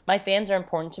good. My fans are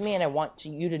important to me, and I want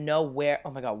you to know where.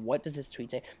 Oh my god, what does this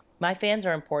tweet say? My fans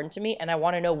are important to me, and I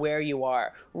want to know where you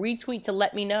are. Retweet to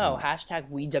let me know. Hashtag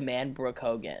we demand Brooke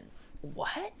Hogan.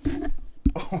 What?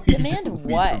 Demand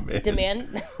what?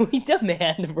 We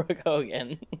demand Brooke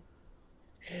Hogan.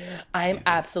 I'm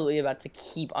absolutely about to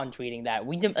keep on tweeting that.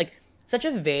 Like such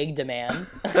a vague demand.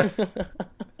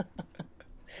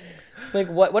 Like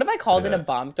what if I called in a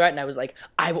bomb threat and I was like,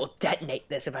 I will detonate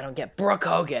this if I don't get Brooke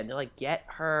Hogan? They're like, get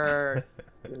her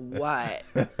what?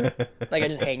 Like I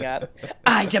just hang up.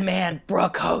 I demand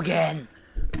Brooke Hogan.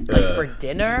 Like for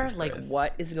dinner? Like Christ.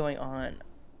 what is going on?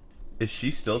 Is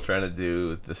she still trying to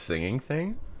do the singing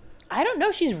thing? I don't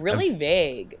know. She's really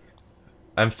vague.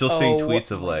 I'm still seeing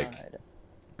tweets Oh of my like God.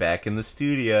 back in the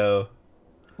studio.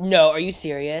 No, are you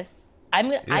serious? I'm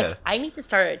gonna. Yeah. I need to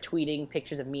start tweeting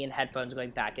pictures of me in headphones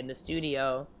going back in the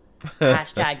studio.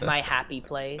 Hashtag my happy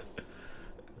place.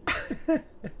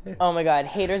 Oh my god,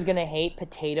 haters gonna hate,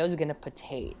 potatoes gonna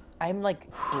potate. I'm like,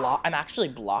 I'm actually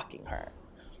blocking her.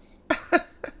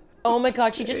 Oh my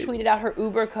god, she just tweeted out her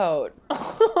Uber code.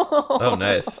 Oh,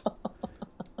 nice.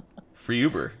 Free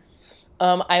Uber.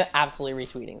 I'm absolutely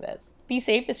retweeting this. Be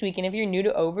safe this weekend. If you're new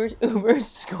to Uber,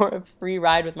 score a free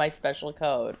ride with my special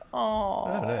code.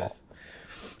 Oh, nice.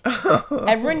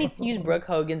 Everyone needs to use Brooke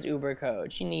Hogan's Uber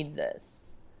code. She needs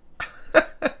this.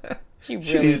 She really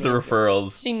She needs the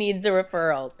referrals. She needs the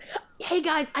referrals. Hey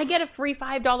guys, I get a free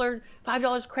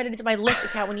 $5 credit to my Lyft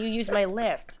account when you use my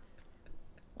Lyft.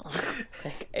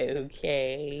 Like,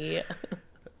 okay.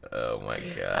 Oh my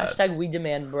god. Hashtag we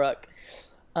demand Brooke.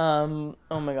 Oh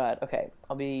my god. Okay,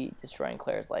 I'll be destroying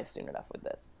Claire's life soon enough with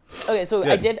this. Okay, so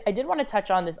Good. I did want to touch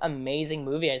on this amazing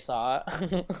movie I saw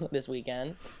this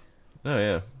weekend. Oh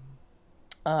yeah.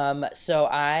 So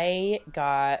I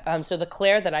got so the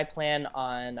Claire that I plan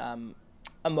on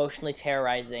emotionally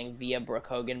terrorizing via Brooke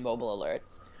Hogan mobile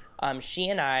alerts. She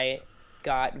and I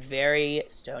got very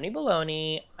stony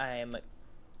baloney. I'm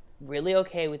really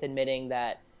okay with admitting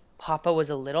that Papa was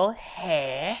a little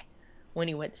when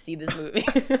he went to see this movie.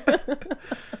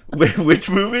 Which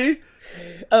movie?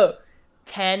 Oh,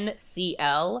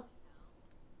 10CL.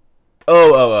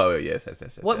 Yes.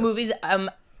 What Yes. movies?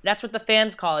 That's what the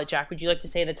fans call it. Jack, would you like to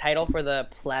say the title for the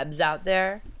plebs out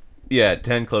there? Yeah,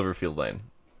 10 Cloverfield Lane.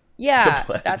 Yeah,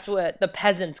 plebs. that's what the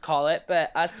peasants call it,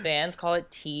 but us fans call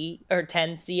it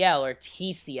 10CL or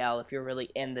TCL if you're really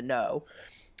in the know.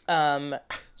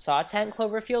 Saw 10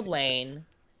 Cloverfield Lane.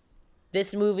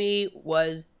 This movie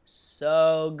was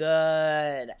so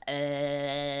good.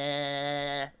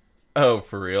 Oh,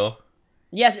 for real?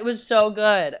 Yes, it was so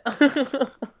good.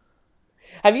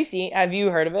 Have you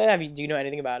heard of it? Do you know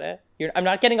anything about it? I'm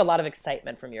not getting a lot of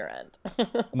excitement from your end.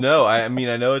 No, I mean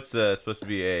I know it's supposed to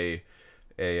be a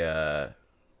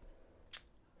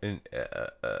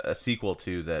a sequel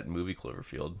to that movie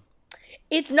Cloverfield.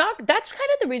 It's not, that's kind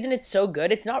of the reason it's so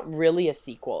good. It's not really a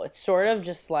sequel. It's sort of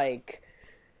just like,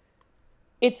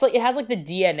 it's like, it has like the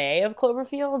DNA of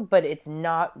Cloverfield, but it's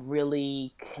not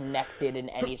really connected in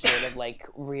any sort of like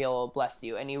real, bless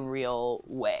you, any real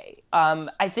way.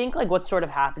 I think like what's sort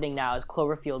of happening now is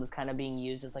Cloverfield is kind of being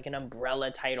used as like an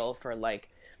umbrella title for like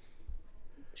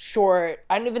short,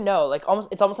 I don't even know, like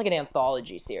it's almost like an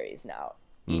anthology series now.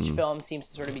 Each film seems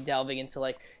to sort of be delving into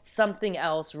like something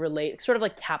else sort of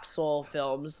like capsule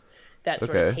films that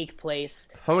sort of take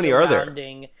place. How many are there?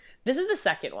 This is the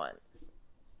second one.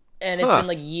 And it's been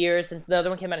like years since the other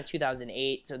one came out in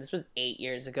 2008. So this was 8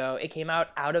 years ago. It came out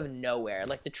of nowhere.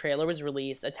 Like the trailer was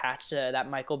released attached to that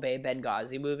Michael Bay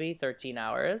Benghazi movie, 13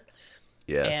 Hours.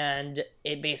 Yes. And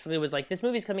it basically was like, this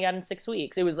movie's coming out in 6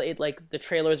 weeks. It was like the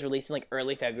trailer was released in like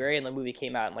early February and the movie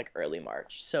came out in like early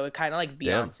March. So it kind of like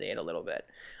Beyonce'd a little bit.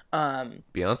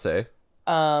 Beyonce.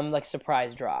 Like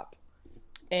surprise drop.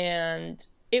 And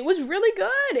it was really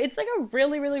good. It's like a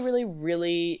really, really, really,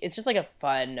 really, it's just like a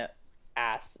fun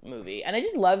ass movie. And I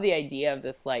just love the idea of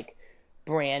this like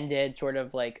branded sort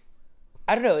of like,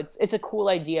 I don't know, it's a cool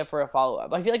idea for a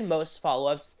follow-up. I feel like most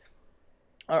follow-ups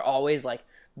are always like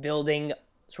building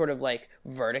sort of like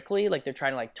vertically, like they're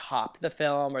trying to like top the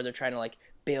film or they're trying to like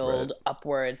build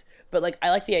upwards, but like I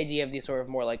like the idea of these sort of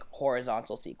more like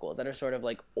horizontal sequels that are sort of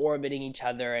like orbiting each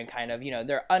other and kind of, you know,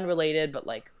 they're unrelated but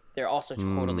like they're also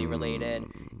totally related.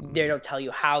 They don't tell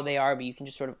you how they are, but you can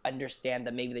just sort of understand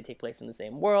that maybe they take place in the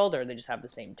same world or they just have the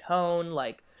same tone.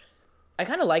 Like I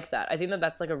kind of like that. I think that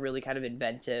that's like a really kind of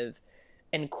inventive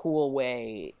and cool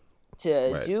way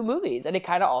to do movies, and it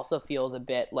kind of also feels a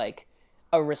bit like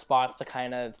a response to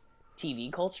kind of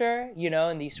TV culture, you know,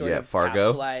 and these sort of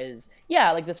Fargo.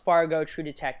 like this Fargo, True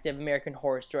Detective, American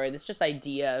Horror Story, this just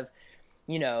idea of,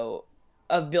 you know,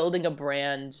 of building a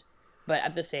brand, but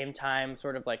at the same time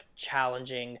sort of like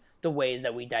challenging the ways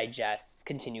that we digest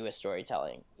continuous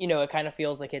storytelling. You know, it kind of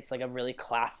feels like it's like a really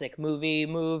classic movie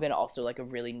move and also like a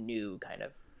really new kind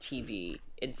of TV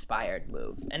inspired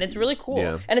move. And it's really cool.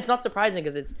 Yeah. And it's not surprising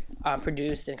because it's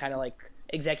produced and kind of like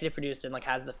executive produced and like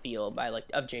has the feel by like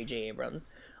of J.J. Abrams,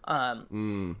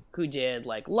 who did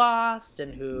like Lost,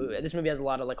 and who this movie has a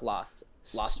lot of like Lost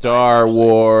Star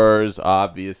Wars,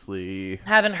 obviously.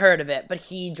 Haven't heard of it, but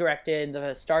he directed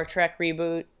the Star Trek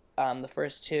reboot, the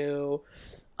first two,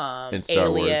 And Star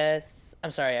Alias.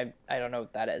 I'm sorry, I don't know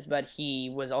what that is, but he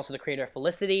was also the creator of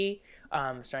Felicity,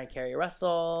 starring Kerry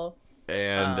Russell.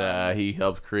 And he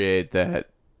helped create that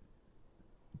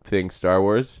thing, Star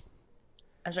Wars.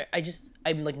 I'm sorry,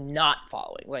 I'm like not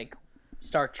following like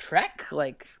Star Trek.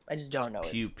 Like I just don't know.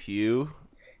 Pew Pew.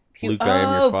 Luke, I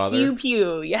am your father. Pew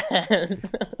Pew,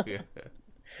 yes. Yeah.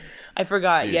 I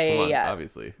forgot. Dude, Yeah.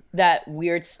 Obviously. That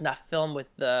weird snuff film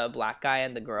with the black guy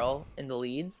and the girl in the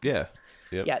leads. Yeah.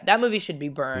 Yep. Yeah, that movie should be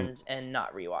burned and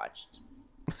not rewatched.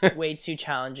 Way too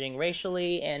challenging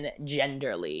racially and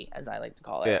genderly, as I like to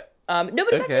call it. Yeah. No,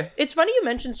 but it's funny you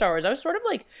mentioned Star Wars. I was sort of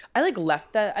like, I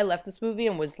left this movie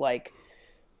and was like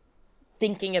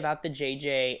thinking about the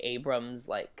J.J. Abrams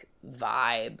like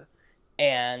vibe,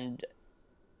 and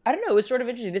I don't know, it was sort of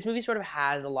interesting. This movie sort of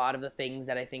has a lot of the things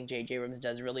that I think J.J. Abrams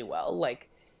does really well. Like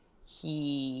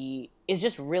he is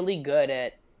just really good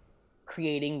at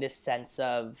creating this sense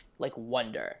of like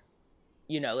wonder,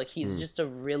 you know, like he's just a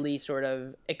really sort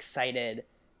of excited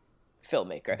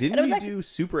filmmaker. Didn't he do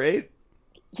Super 8?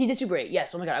 He did Super 8,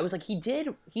 yes. Oh my god, I was like, he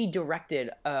directed,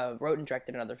 wrote and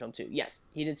directed another film too. Yes,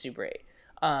 he did Super 8.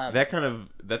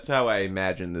 That's how I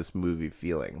imagine this movie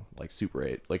feeling, like Super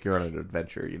 8, like you're on an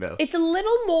adventure, you know. It's a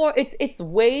little more, it's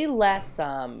way less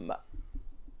like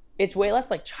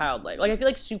childlike. Like I feel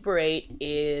like Super 8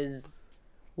 is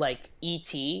like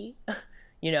E.T.,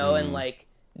 you know, and like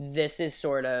this is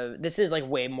like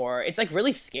way more, it's like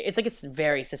really scary. It's like a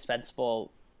very suspenseful,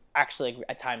 actually like,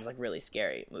 at times like really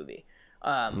scary movie.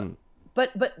 But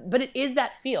it is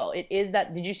that feel. It is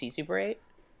that, did you see Super 8?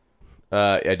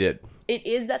 I did. It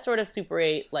is that sort of Super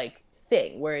 8 like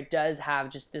thing where it does have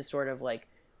just this sort of like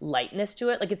lightness to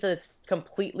it. Like it's a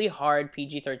completely hard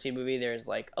PG-13 movie. There's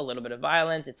like a little bit of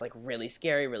violence. It's like really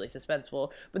scary, really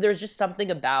suspenseful. But there's just something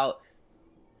about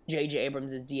J.J.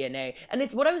 Abrams' DNA. And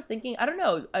it's what I was thinking. I don't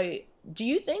know. Do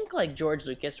you think like George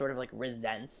Lucas sort of like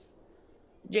resents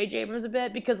J.J. Abrams a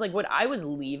bit? Because like when I was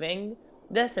leaving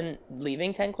this and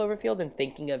leaving 10 Cloverfield and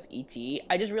thinking of E.T.,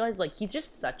 I just realized like he's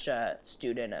just such a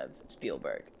student of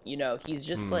Spielberg. You know, he's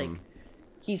just like,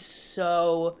 he's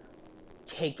so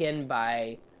taken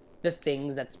by the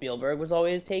things that Spielberg was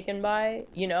always taken by,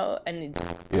 you know, and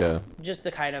just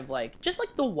the kind of like, just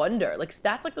like the wonder, like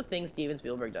that's like the thing Steven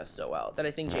Spielberg does so well that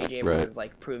I think J.J. Abrams is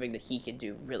like proving that he can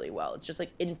do really well. It's just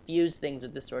like infuse things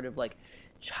with this sort of like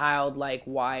childlike,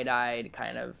 wide-eyed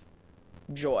kind of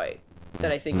joy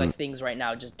that I think like things right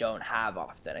now just don't have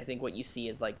often. I think what you see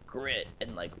is like grit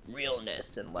and like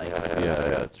realness and like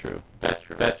that's true. That's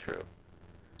true.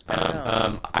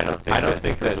 I don't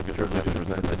think that George Lucas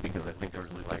resents it because I think George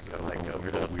Lucas is like a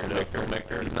weirdo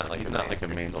filmmaker. He's not like a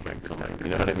mainstream filmmaker. You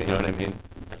know what I mean?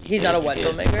 He's not a what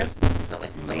filmmaker? He's not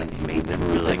like he's never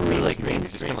really like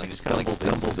mainstream. Just kind of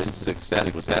stumbled into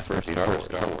success with that first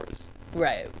Star Wars.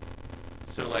 Right.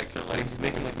 So he's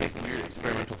making weird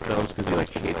experimental films because he like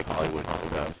hates Hollywood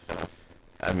and stuff.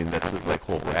 I mean, that's his like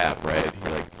whole rap, right? He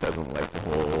like doesn't like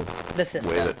the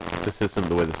system.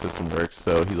 The way the system works.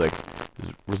 So he's like is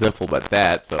resentful about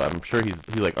that. So I'm sure he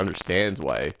like understands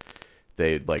why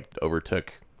they like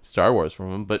overtook Star Wars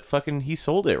from him. But fucking he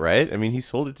sold it, right? I mean, he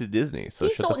sold it to Disney. So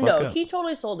shut the fuck up. He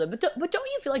totally sold it. But don't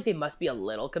you feel like they must be a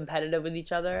little competitive with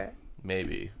each other?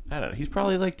 Maybe. I don't know. He's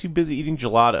probably like too busy eating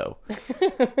gelato.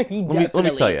 Let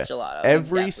me tell you. Gelato.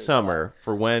 Every summer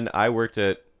for when I worked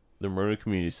at the Marina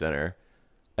Community Center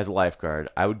as a lifeguard,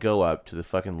 I would go up to the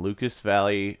fucking Lucas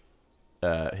Valley,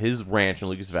 his ranch in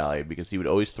Lucas Valley, because he would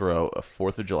always throw a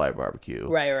 4th of July barbecue.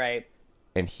 Right.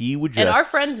 And he would just... And our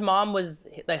friend's mom was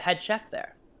the head chef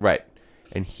there. Right.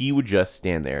 And he would just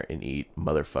stand there and eat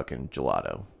motherfucking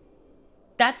gelato.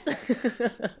 That's...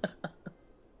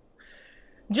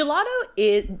 Gelato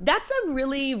is... That's a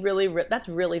really, that's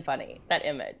really funny, that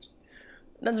image.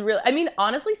 That's really... I mean,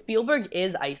 honestly, Spielberg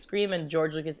is ice cream and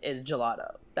George Lucas is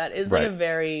gelato. That is like a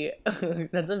very...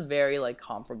 that's a very like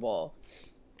comparable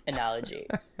analogy.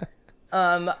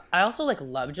 I also like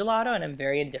love gelato and I'm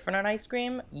very indifferent on ice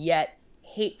cream, yet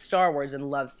hate Star Wars and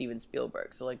love Steven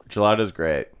Spielberg. So like... Gelato's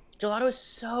great. Gelato is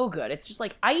so good. It's just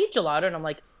like, I eat gelato and I'm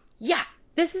like, yeah,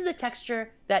 this is the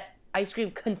texture that ice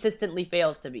cream consistently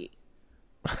fails to be.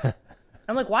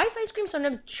 I'm like, why is ice cream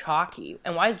sometimes chalky?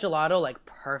 And why is gelato like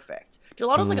perfect?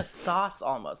 Gelato's like a sauce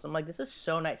almost. I'm like, this is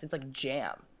so nice. It's like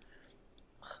jam.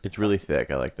 It's really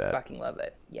thick. I like that. Fucking love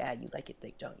it. Yeah, you like it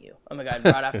thick, don't you? Oh my god,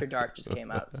 Brought After Dark just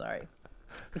came out. Sorry.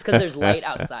 It's because there's light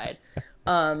outside.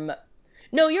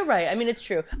 No, you're right. I mean, it's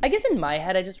true. I guess in my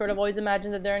head, I just sort of always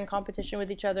imagine that they're in competition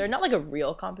with each other. Not like a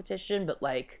real competition, but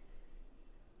like,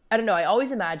 I don't know. I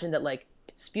always imagine that like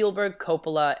Spielberg,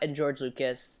 Coppola, and George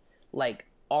Lucas like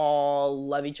all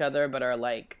love each other, but are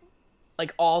like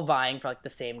all vying for like the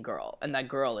same girl, and that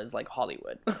girl is like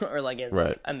Hollywood or like is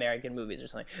like American movies or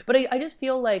something. But I just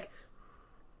feel like,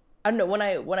 I don't know,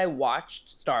 when I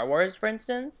watched Star Wars, for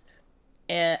instance,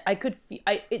 and I could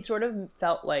it sort of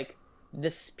felt like the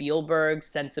Spielberg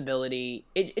sensibility.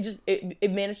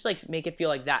 It managed to like make it feel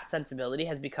like that sensibility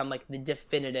has become like the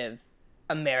definitive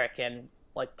American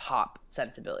like pop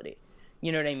sensibility.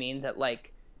 You know what I mean? That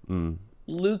like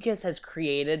Lucas has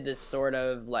created this sort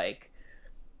of like,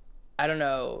 I don't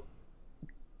know,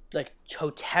 like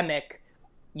totemic,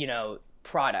 you know,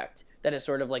 product that is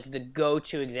sort of like the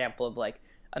go-to example of like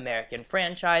American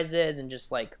franchises and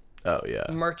just like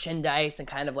merchandise, and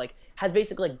kind of like has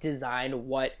basically like designed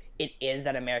what it is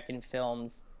that American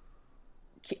films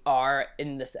are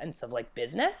in the sense of like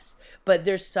business. But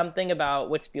there's something about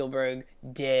what Spielberg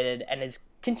did and is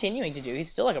continuing to do.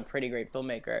 He's still like a pretty great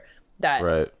filmmaker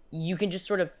that you can just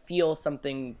sort of feel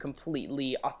something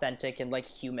completely authentic and like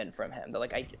human from him that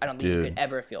like I don't think you could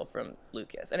ever feel from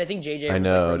Lucas. And I think JJ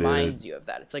reminds you of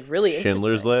that. It's like really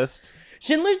Schindler's List.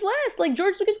 Like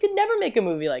George Lucas could never make a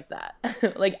movie like that.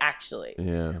 Like actually.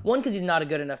 Yeah. One, because he's not a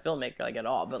good enough filmmaker like at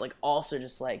all, but like also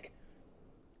just like,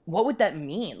 what would that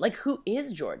mean? Like, who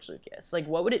is George Lucas? Like,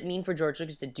 what would it mean for George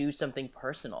Lucas to do something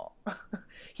personal?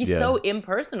 He's so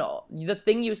impersonal. The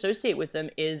thing you associate with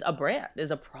him is a brand, is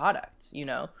a product, you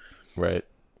know? Right.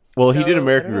 Well, he did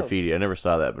American Graffiti. I never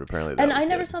saw that, but apparently that was I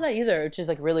never saw that either, which is,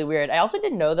 like, really weird. I also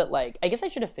didn't know that, like, I guess I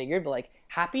should have figured, but, like,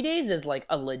 Happy Days is, like,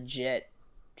 a legit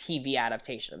TV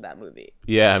adaptation of that movie.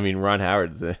 Yeah, I mean Ron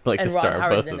Howard's like And the Ron star of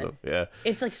Howard's both of in them. Yeah.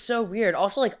 It's like so weird.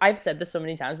 Also, like I've said this so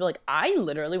many times, but like I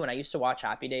literally, when I used to watch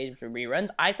Happy Days for reruns,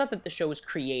 I thought that the show was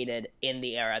created in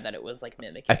the era that it was like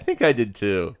mimicking. I think I did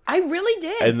too. I really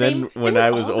did. And Same then when with I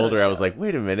was all those older, I was shows. like,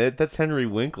 wait a minute, that's Henry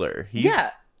Winkler. He's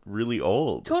yeah, really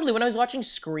old. totally. When I was watching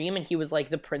Scream and he was like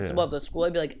the principal of the school,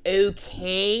 I'd be like,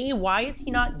 okay, why is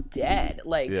he not dead?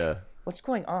 Like, Yeah. what's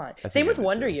going on? think Same I with did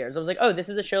Wonder too. Years. I was like, oh, this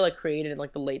is a show like created in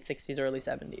like the late 60s, early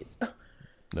 70s.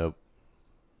 Nope.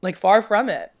 Like far from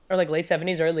it. Or like late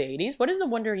 70s, early 80s. What is the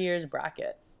Wonder Years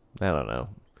bracket? I don't know.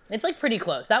 It's like pretty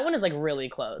close. That one is like really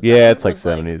close. That Yeah, one it's like was,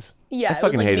 70s. Yeah, I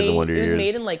fucking hated the Wonder It was Years.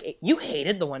 made in like you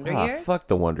hated the Wonder Ah, Years. fuck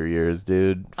the Wonder Years,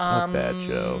 dude. Fuck that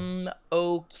show,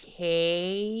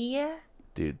 Okay.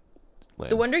 dude. Lame.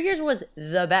 The Wonder Years was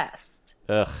the best.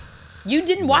 Ugh, You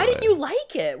didn't. Why No didn't way. you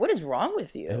like it? What is wrong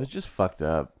with it you? was just fucked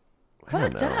up. I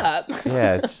don't Fucked know. up.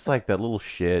 Yeah, it's just like that little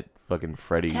shit, fucking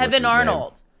Freddie. what's his Kevin name?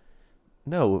 Arnold.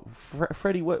 No,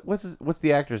 Freddie. What's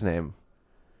the actor's name?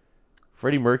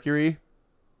 Freddie Mercury.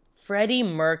 Freddie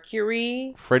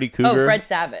Mercury. Freddie Cougar. Oh, Fred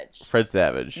Savage. Fred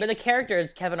Savage. But the character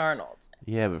is Kevin Arnold,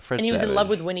 Yeah, but Fred. and he was in Savage. love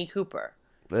with Winnie Cooper.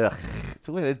 Ugh,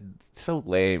 it's so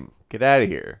lame. Get out of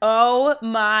here. Oh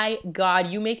my God,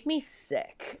 you make me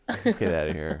sick. Get out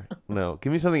of here. No,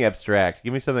 give me something abstract.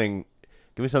 Give me something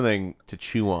to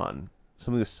chew on.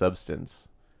 Something with substance.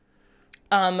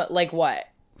 Like what?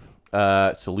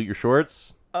 Salute your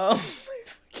shorts. Oh my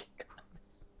fucking God.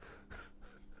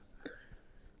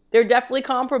 They're definitely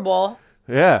comparable.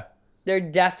 Yeah, They're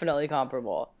definitely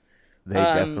comparable. they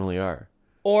definitely are.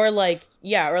 Or like,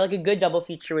 yeah, or like a good double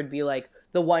feature would be like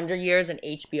The Wonder Years and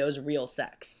HBO's Real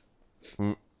Sex.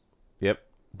 Yep,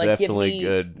 Like definitely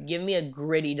good. Give me a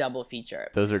gritty double feature.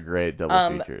 Those are great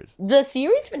double features. The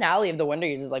series finale of The Wonder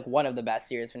Years is like one of the best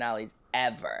series finales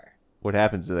ever. What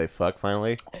happens? Do they fuck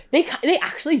finally? They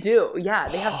actually do. Yeah,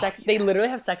 they have sex. They literally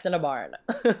have sex in a barn.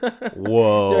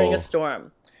 Whoa. During a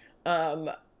storm.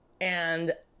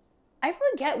 And I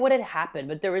forget what had happened,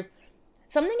 but there was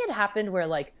something had happened where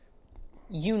like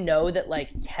you know that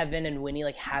like Kevin and Winnie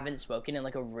like haven't spoken in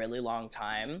like a really long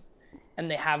time, and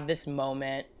they have this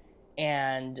moment,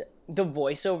 and the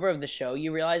voiceover of the show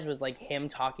you realize was like him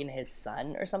talking to his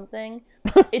son or something.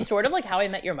 It's sort of like How I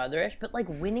Met Your Mother-ish, but like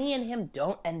Winnie and him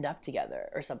don't end up together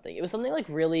or something. It was something like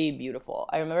really beautiful.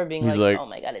 I remember being He's like, like- oh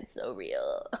my God, it's so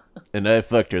real. And I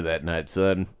fucked her that night,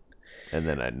 son. And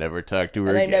then I never talked to her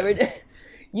And I again. never did.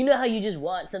 You know how you just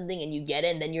want something and you get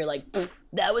it and then you're like,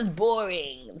 that was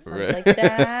boring. Sounds Right. like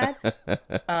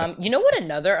that. You know what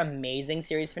another amazing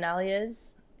series finale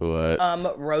is? What?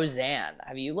 Roseanne.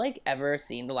 Have you like ever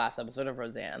seen the last episode of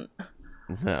Roseanne?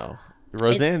 No.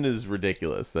 Roseanne is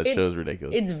ridiculous. That show's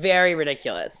ridiculous. It's very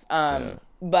ridiculous.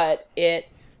 But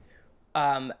it's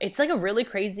like a really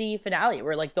crazy finale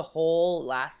where like the whole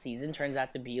last season turns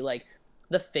out to be like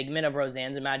the figment of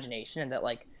Roseanne's imagination, and that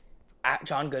like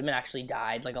John Goodman actually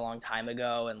died like a long time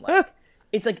ago, and like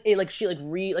it's like she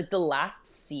like the last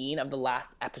scene of the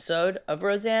last episode of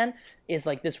Roseanne is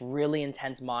like this really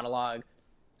intense monologue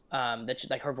that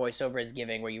like her voiceover is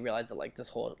giving, where you realize that like this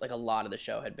whole like a lot of the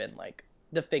show had been like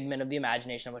the figment of the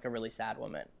imagination of like a really sad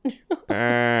woman.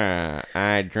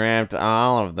 I dreamt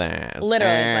all of that.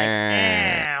 Literally,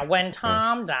 it's like when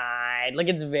Tom died. Like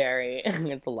it's very,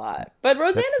 it's a lot. But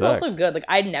Roseanne is also sucks. good. Like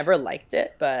I never liked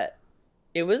it, but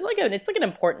it was like it's like an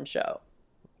important show,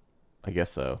 I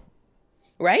guess so.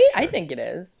 right? I think it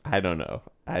is. I don't know.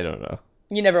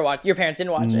 You never watched. Your parents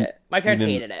didn't watch it. My parents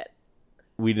didn't. hated it.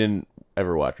 We didn't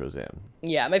ever watch Roseanne.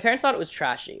 Yeah, my parents thought it was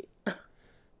trashy.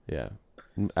 Yeah.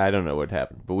 I don't know what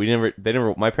happened, but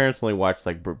my parents only watched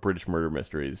like British murder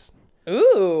mysteries.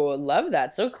 Ooh, love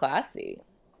that. So classy.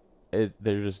 They're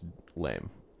just lame.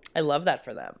 I love that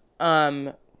for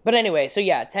them. But anyway, so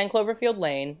yeah, 10 Cloverfield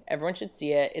Lane. Everyone should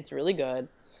see it. It's really good.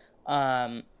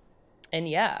 And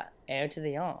yeah, air to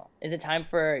the y'all. Is it time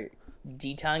for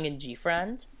D-Tongue and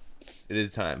G-Friend? It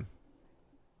is time.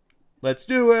 Let's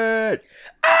do it!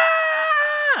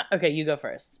 Ah! Okay, you go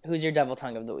first. Who's your devil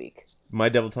tongue of the week? My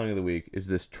devil tongue of the week is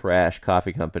this trash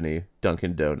coffee company,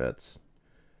 Dunkin' Donuts.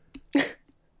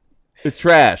 It's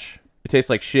trash. It tastes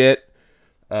like shit.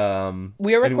 We are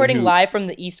anyone recording who- live from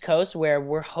the East Coast, where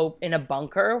we're in a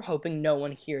bunker, hoping no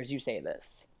one hears you say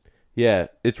this. Yeah,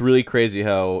 it's really crazy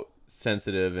how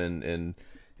sensitive and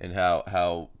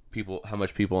how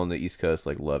much people on the East Coast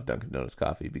like love Dunkin' Donuts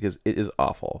coffee, because it is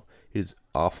awful. It is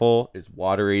awful. It's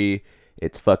watery.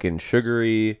 It's fucking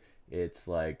sugary. It's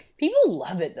like, People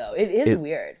love it though. It is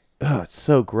weird. oh, it's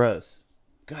so gross.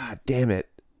 God damn it.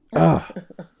 Oh,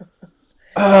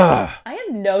 Ugh. I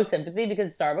have no sympathy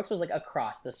because Starbucks was like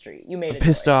across the street. You made it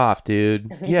Pissed off,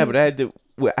 dude. Yeah, but I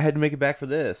had to make it back for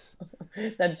this.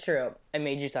 That's true. I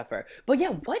made you suffer. But yeah,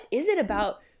 what is it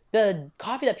about the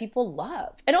coffee that people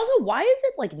love? And also, why is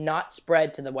it like not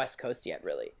spread to the West Coast yet,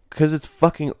 really? Because it's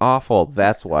fucking awful.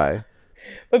 That's why.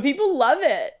 But people love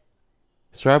it.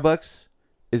 Starbucks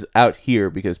is out here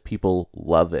because people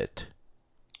love it.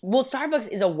 Well, Starbucks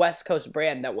is a West Coast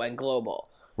brand that went global.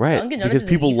 Right, Dunkin' Donuts because is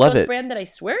people an East love Coast it. brand that I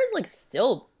swear is like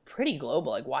still pretty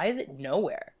global. Like, why is it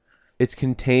nowhere? It's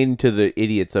contained to the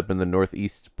idiots up in the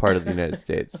northeast part of the United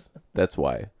States. That's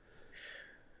why.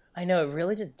 I know, it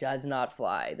really just does not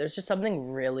fly. There's just something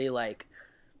really like...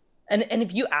 And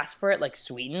if you ask for it like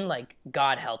sweetened, like,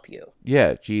 God help you.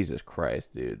 Yeah, Jesus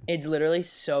Christ, dude. It's literally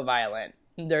so violent.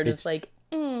 They're just like,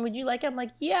 would you like it? I'm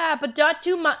like, yeah, but not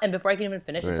too much. And before I can even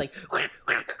finish, Right.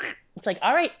 it's like,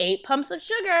 all right, 8 pumps of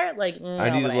sugar. Like, I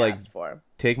need what to like asked for.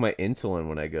 take my insulin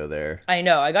when I go there. I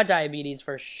know, I got diabetes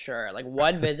for sure. Like,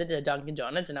 one visit to Dunkin'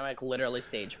 Donuts, and I'm like literally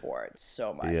stage 4. It's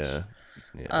so much. Yeah.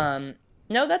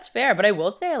 No, that's fair. But I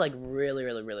will say I like really,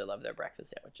 really, really love their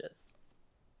breakfast sandwiches.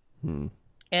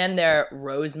 And their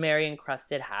rosemary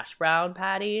encrusted hash brown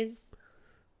patties.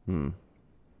 I Have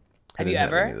didn't you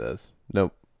ever? any of those.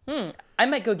 Nope. I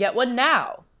might go get one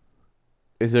now.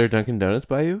 Is there a Dunkin' Donuts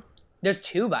by you? There's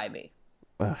 2 by me.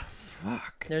 Ugh,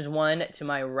 fuck. There's one to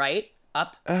my right,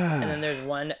 up, and then there's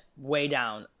one way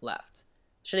down, left.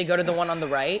 Should I go to the one on the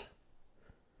right?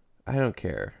 I don't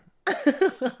care.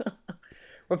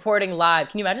 Reporting live.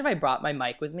 Can you imagine if I brought my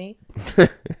mic with me?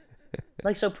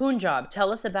 Like, so Punjab,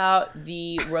 tell us about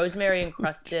the rosemary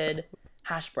encrusted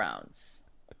hash browns.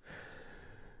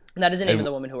 And that is the name of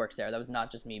the woman who works there. That was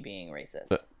not just me being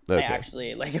racist. I okay.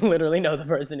 actually, like, literally know the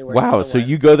person who works there. Wow, so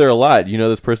you go there a lot. You know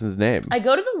this person's name. I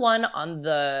go to the one on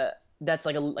the... That's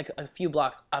like a few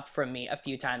blocks up from me a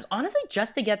few times. Honestly,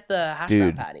 just to get the hash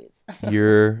brown patties.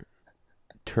 You're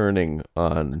turning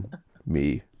on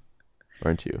me,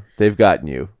 aren't you? They've gotten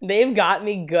you. They've got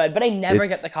me good, but I never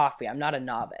It's get the coffee. I'm not a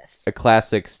novice. A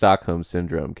classic Stockholm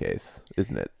Syndrome case,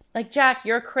 isn't it? Like, Jack,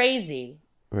 you're crazy.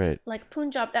 Right. Like,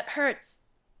 Punjab, that hurts.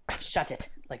 Shut it.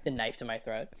 Like the knife to my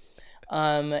throat.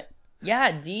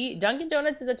 Yeah, Dunkin'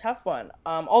 Donuts is a tough one.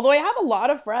 Although I have a lot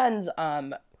of friends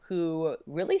who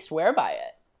really swear by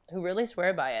it.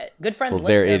 Good friends, Well,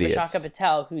 they're listener idiots. Vishaka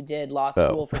Patel, who did law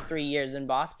school for 3 years in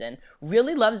Boston,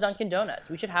 really loves Dunkin' Donuts.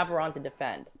 We should have her on to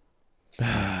defend.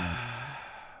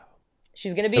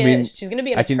 She's gonna be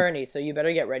an attorney, so you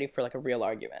better get ready for like a real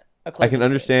argument. I can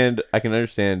understand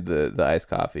the iced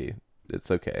coffee.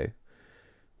 It's okay.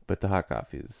 But the hot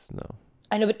coffee is no.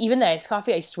 I know, but even the iced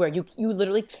coffee, I swear, you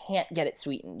literally can't get it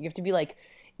sweetened. You have to be like,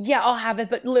 yeah, I'll have it,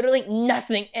 but literally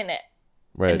nothing in it.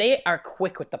 Right. And they are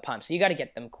quick with the pump, so you got to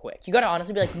get them quick. You got to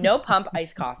honestly be like, no pump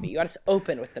iced coffee. You got to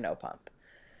open with the no pump.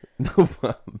 No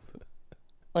pump.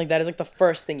 Like, that is like the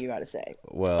first thing you got to say.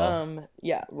 Well,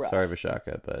 yeah, rough. sorry,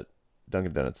 Vishaka, but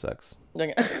Dunkin' Donuts sucks.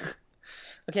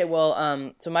 Okay,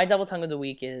 well, so my double tongue of the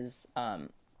week is,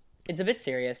 it's a bit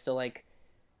serious. So, like,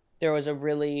 there was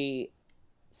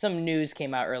some news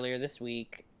came out earlier this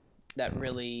week that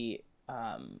really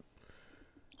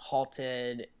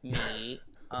halted me.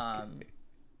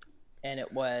 And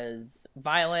it was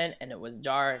violent, and it was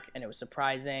dark, and it was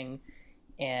surprising,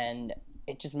 and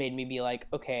it just made me be like,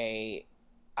 okay,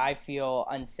 I feel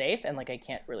unsafe, and like I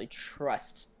can't really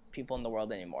trust people in the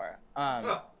world anymore.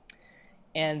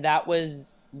 And that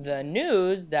was the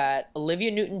news that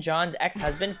Olivia Newton-John's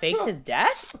ex-husband faked his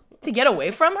death to get away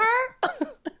from her?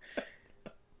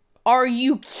 Are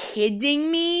you kidding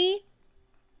me?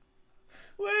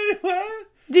 Wait, what?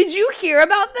 Did you hear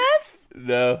about this?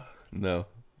 No. No,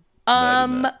 I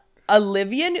did not.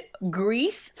 Olivia,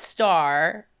 Grease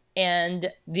star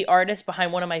and the artist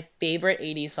behind one of my favorite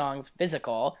 80s songs,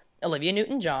 Physical, Olivia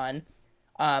Newton-John.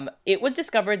 It was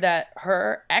discovered that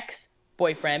her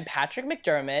ex-boyfriend, Patrick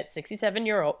McDermott,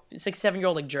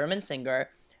 67-year-old like German singer,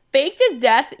 faked his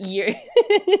death in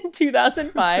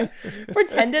 2005,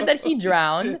 pretended that he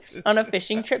drowned on a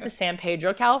fishing trip to San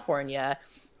Pedro, California,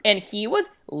 and he was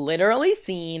literally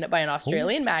seen by an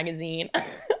Australian magazine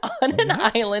on an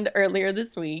island earlier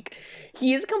this week.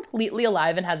 He is completely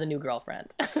alive and has a new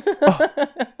girlfriend.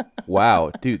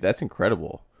 Wow, dude, that's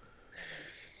incredible.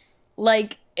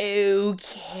 Like, okay.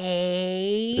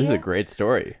 This is a great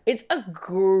story. It's a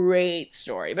great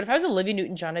story. But if I was Olivia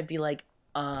Newton-John, I'd be like,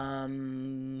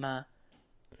 Imagine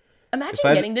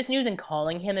getting this news and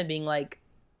calling him and being like,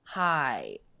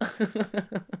 hi.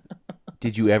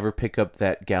 Did you ever pick up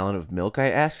that gallon of milk I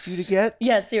asked you to get?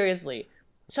 Yeah, seriously.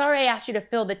 Sorry I asked you to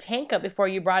fill the tank up before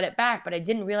you brought it back, but I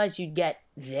didn't realize you'd get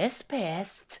this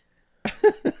pissed.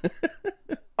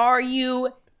 Are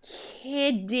you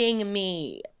kidding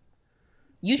me?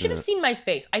 You should have seen my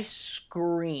face. I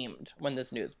screamed when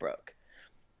this news broke.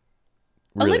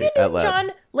 Really, Olivia out loud.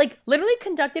 Newton-John, like, literally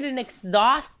conducted an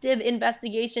exhaustive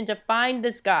investigation to find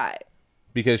this guy.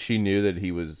 Because she knew that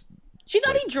he was... She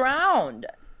thought he drowned.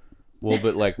 Well,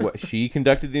 but, like, what, she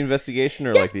conducted the investigation,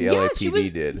 or, like, the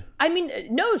LAPD did? I mean,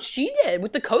 no, she did,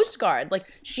 with the Coast Guard. Like,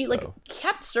 she, like,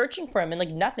 kept searching for him and, like,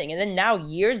 nothing. And then now,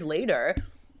 years later,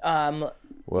 tons,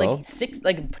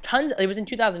 it was in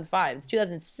 2005. It's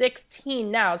 2016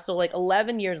 now, so, like,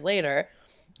 11 years later,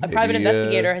 a private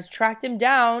investigator has tracked him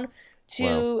down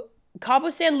to Cabo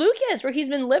San Lucas, where he's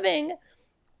been living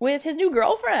with his new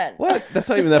girlfriend. What? That's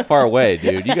not even that far away,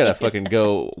 dude. You gotta fucking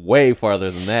go way farther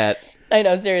than that. I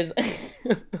know, seriously.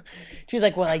 She's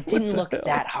like, well, I didn't look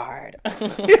that hard.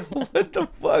 What the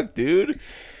fuck, dude?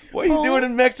 What are you doing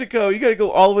in Mexico? You gotta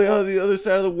go all the way on the other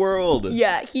side of the world.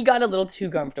 Yeah, he got a little too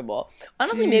comfortable.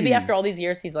 Honestly, maybe after all these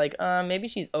years, he's like, maybe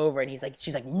she's over. And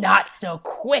she's like, not so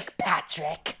quick,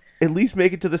 Patrick. At least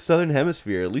make it to the southern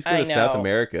hemisphere. At least go to South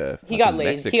America. He got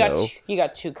lazy. Mexico. He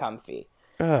got too comfy.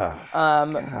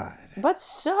 God. But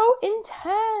so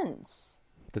intense.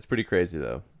 That's pretty crazy,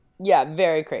 though. Yeah,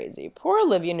 very crazy. Poor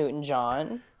Olivia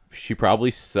Newton-John. She probably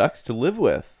sucks to live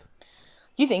with.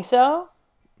 You think so?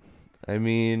 I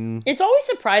mean... It's always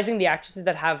surprising the actresses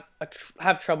that have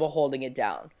trouble holding it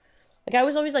down. Like, I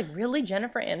was always like, really?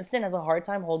 Jennifer Aniston has a hard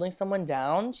time holding someone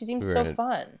down? She seems so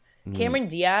fun. Cameron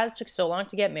Diaz took so long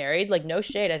to get married. Like, no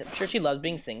shade. I'm sure she loves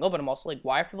being single, but I'm also like,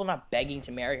 why are people not begging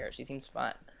to marry her? She seems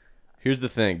fun. Here's the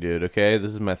thing, dude, okay?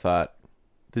 This is my thought.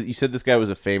 You said this guy was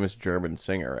a famous German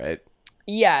singer, right?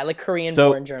 Yeah, like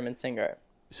Korean-born German singer.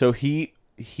 So he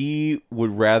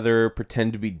would rather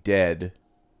pretend to be dead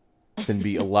than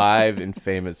be alive and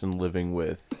famous and living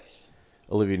with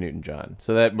Olivia Newton-John.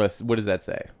 So what does that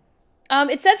say?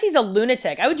 It says he's a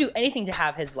lunatic. I would do anything to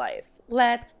have his life.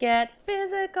 Let's get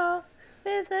physical.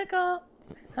 I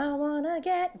wanna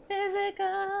get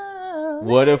physical.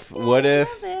 What if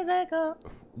physical.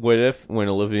 What if when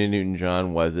Olivia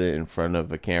Newton-John wasn't in front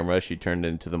of a camera, she turned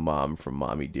into the mom from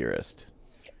Mommy Dearest?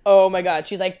 Oh my God,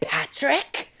 she's like,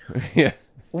 Patrick? Yeah.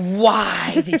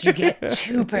 Why did you get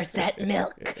 2%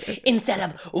 milk instead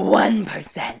of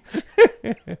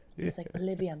 1%? He's like,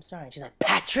 Olivia, I'm sorry. She's like,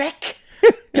 Patrick,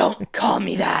 don't call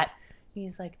me that.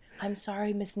 He's like, I'm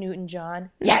sorry, Miss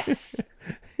Newton-John. Yes.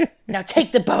 Now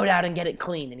take the boat out and get it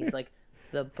clean. And he's like,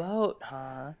 the boat,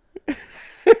 huh?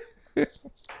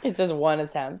 It says one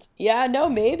attempt. Yeah, no,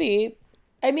 maybe.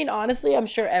 I mean, honestly, I'm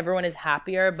sure everyone is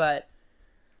happier, but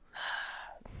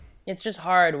it's just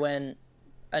hard when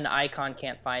an icon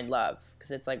can't find love,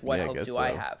 because it's like, what hope do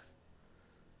I have?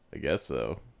 I guess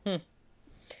so.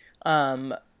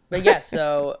 But yeah,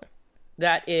 so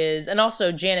that is, and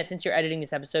also Janet, since you're editing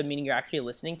this episode, meaning you're actually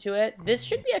listening to it, this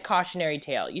should be a cautionary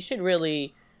tale. You should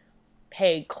really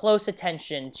pay close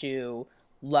attention to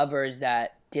lovers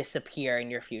that disappear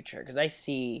in your future, because I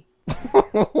see.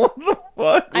 What the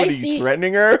fuck? Are you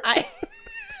threatening her?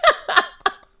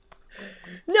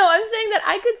 No, I'm saying that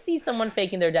I could see someone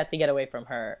faking their death to get away from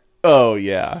her. Oh,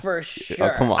 yeah. For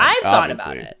sure. Oh, come on. I've thought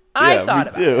about it. I've thought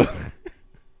about it.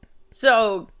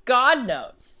 So, God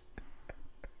knows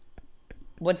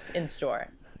what's in store.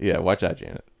 Yeah, watch out,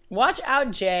 Janet. Watch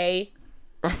out, Jay.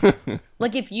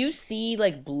 Like, if you see,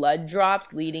 like, blood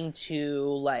drops leading to,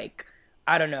 like,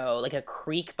 I don't know, like a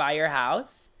creek by your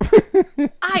house,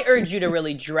 I urge you to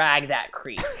really drag that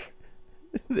creek.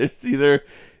 It's either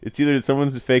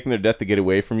someone's faking their death to get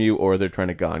away from you, or they're trying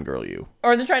to Gone Girl you.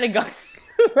 Or they're trying to go...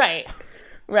 Right.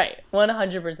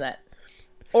 100%.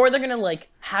 Or they're gonna, like,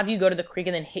 have you go to the creek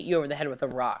and then hit you over the head with a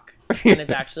rock. And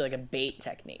it's actually, like, a bait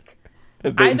technique.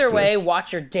 Either way,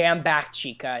 watch your damn back,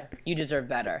 Chica. You deserve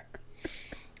better.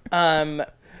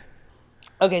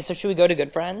 Okay, so should we go to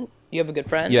Good Friend? You have a good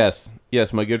friend? Yes,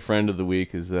 my good friend of the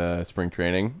week is spring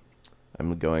training.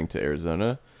 I'm going to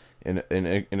Arizona in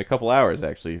a couple hours,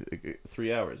 actually.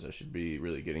 3 hours. I should be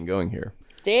really getting going here.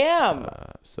 Damn.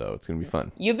 So it's going to be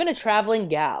fun. You've been a traveling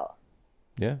gal.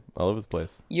 Yeah, all over the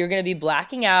place. You're going to be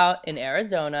blacking out in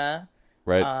Arizona.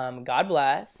 Right. God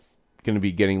bless. Going to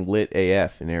be getting lit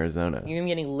AF in Arizona. You're going to be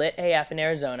getting lit AF in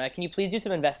Arizona. Can you please do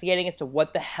some investigating as to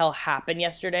what the hell happened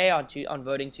yesterday on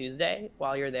Voting Tuesday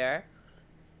while you're there?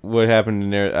 What happened in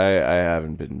there? I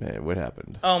haven't been paying. What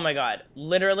happened? Oh my God.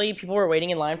 Literally, people were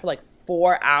waiting in line for like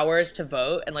 4 hours to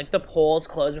vote, and like the polls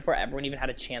closed before everyone even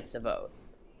had a chance to vote.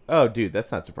 Oh, dude,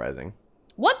 that's not surprising.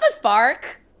 What the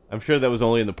fark? I'm sure that was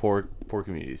only in the poor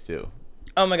communities, too.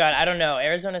 Oh my God, I don't know.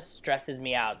 Arizona stresses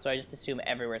me out, so I just assume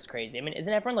everywhere's crazy. I mean,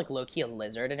 isn't everyone like low-key a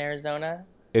lizard in Arizona?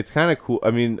 It's kind of cool.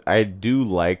 I mean, I do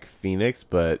like Phoenix,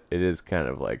 but it is kind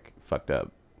of like fucked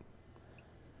up.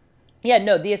 Yeah,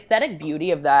 no, the aesthetic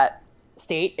beauty of that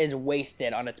state is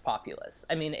wasted on its populace.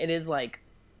 I mean, it is like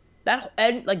that,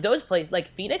 and like those places, like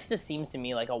Phoenix just seems to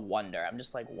me like a wonder. I'm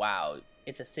just like, wow,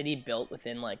 it's a city built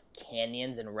within like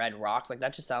canyons and red rocks. Like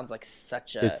that just sounds like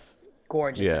such a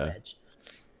gorgeous image.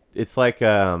 It's like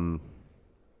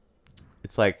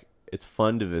it's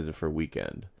fun to visit for a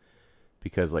weekend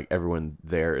because like everyone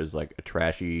there is like a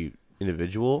trashy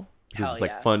individual. Because it's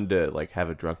like fun to like have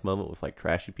a drunk moment with like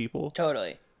trashy people.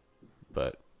 Totally.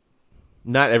 But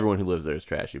not everyone who lives there is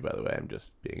trashy, by the way. I'm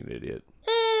just being an idiot.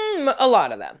 A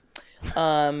lot of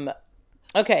them.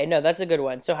 Okay, no, that's a good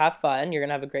one. So have fun. You're going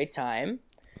to have a great time.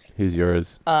 Who's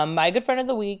yours? My good friend of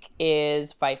the week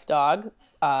is Phife Dawg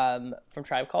from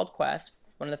Tribe Called Quest,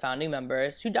 one of the founding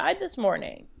members, who died this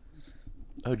morning.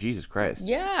 Oh, Jesus Christ.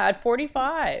 Yeah, at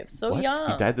 45. So what?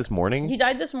 young. He died this morning? He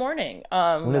died this morning.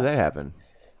 When did that happen?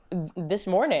 This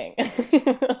morning.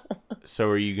 So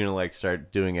are you going to like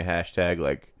start doing a hashtag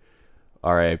like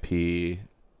RIP?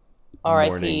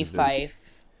 RIP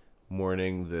Phife.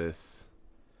 Mourning this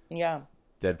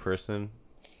dead person?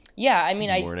 Yeah, I mean,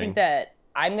 I think that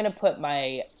I'm going to put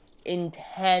my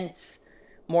intense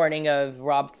mourning of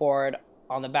Rob Ford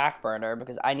on the back burner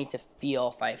because I need to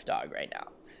feel Phife Dawg right now.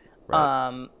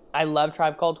 Right. I love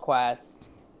Tribe Called Quest.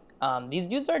 These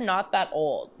dudes are not that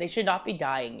old. They should not be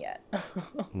dying yet.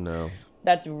 No.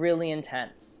 That's really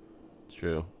intense.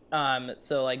 True.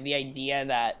 So like the idea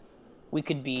that we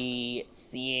could be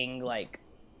seeing like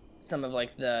some of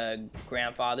like the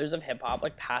grandfathers of hip hop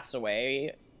like pass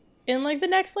away in like the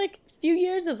next like few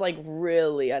years is like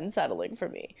really unsettling for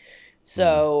me.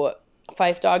 So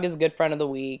Phife Dawg is good friend of the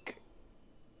week.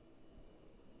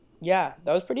 Yeah,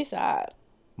 that was pretty sad.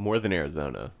 More than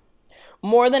Arizona.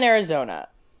 More than Arizona.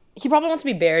 He probably wants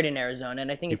to be buried in Arizona,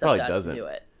 and I think it's up to us to do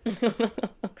it.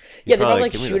 Yeah, they probably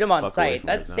like shoot him on sight.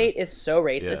 That state is so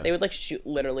racist. Yeah. They would like shoot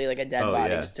literally like a dead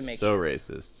body just to make sure. So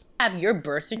racist. Have your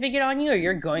birth certificate on you, or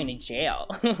you're going to jail.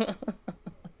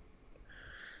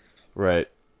 Right.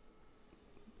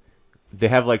 They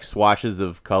have like swatches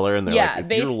of color, and they're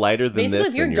like, if you're lighter than this,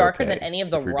 if you're darker than any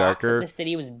of the rocks that the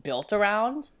city was built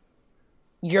around,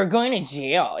 you're going to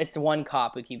jail. It's one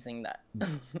cop who keeps saying that.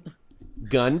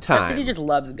 Gun time. That city just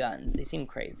loves guns. They seem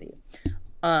crazy.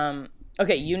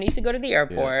 Okay, you need to go to the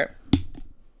airport. Yeah.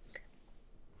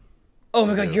 Oh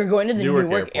my god, you're going to the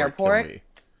Newark airport?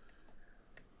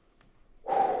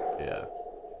 Yeah.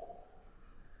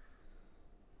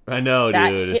 I know, that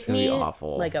dude. It's gonna be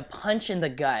awful. Like a punch in the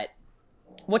gut.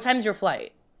 What time's your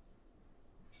flight?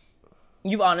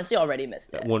 You've honestly already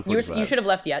missed it. You should have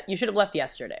left You should have left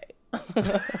yesterday.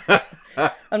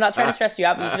 I'm not trying to stress you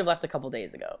out, but you should have left a couple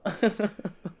days ago.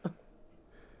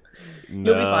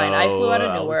 You'll be fine. I flew out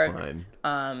of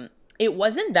Newark. It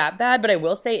wasn't that bad, but I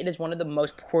will say it is one of the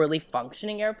most poorly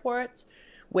functioning airports,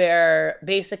 where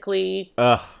basically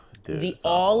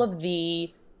all of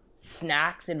the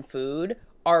snacks and food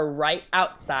are right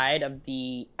outside of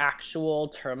the actual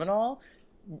terminal.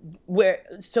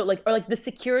 The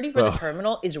security for the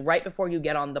terminal is right before you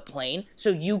get on the plane, so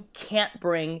you can't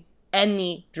bring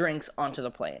any drinks onto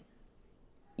the plane.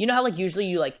 You know how like usually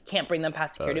you like can't bring them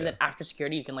past security, but then after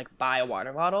security you can like buy a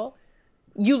water bottle.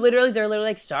 They're literally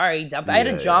like, sorry, dump. I had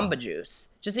a Jamba Juice,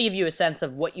 just to give you a sense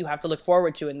of what you have to look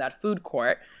forward to in that food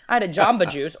court. I had a Jamba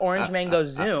Juice, Orange Mango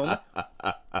Zoom.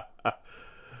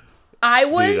 I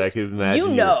was, Dude,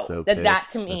 that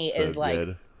to me is like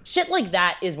good. Shit like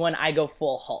that is when I go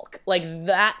full Hulk. Like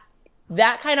that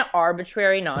kind of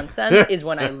arbitrary nonsense is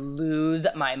when I lose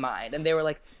my mind. And they were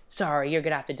like, sorry, you're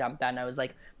gonna have to dump that. And I was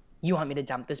like, you want me to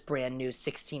dump this brand new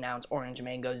 16-ounce Orange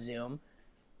Mango Zoom?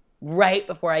 Right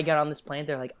before I get on this plane,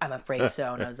 they're like, I'm afraid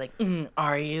so. And I was like,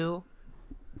 are you?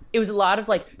 It was a lot of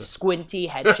like squinty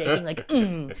head shaking, like,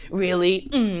 really?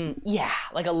 Yeah,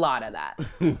 like a lot of that.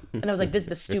 And I was like, this is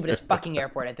the stupidest fucking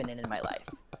airport I've been in my life.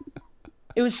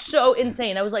 It was so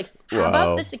insane. I was like, how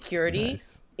about the security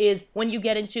is when you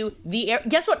get into the air?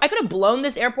 Guess what? I could have blown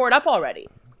this airport up already.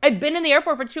 I've been in the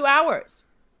airport for 2 hours.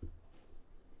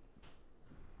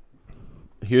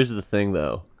 Here's the thing,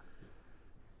 though.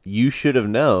 You should have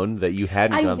known that you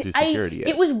hadn't gone through security yet.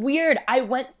 It was weird. I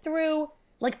went through,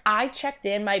 like, I checked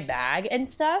in my bag and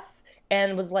stuff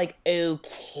and was like,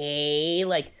 okay,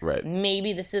 like,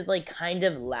 maybe this is, like, kind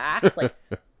of lax. Like,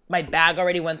 my bag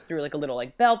already went through, like, a little,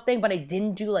 like, belt thing, but I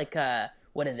didn't do, like, I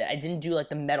didn't do, like,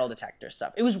 the metal detector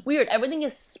stuff. It was weird. Everything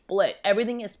is split.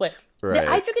 Right.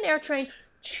 I took an air train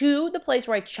to the place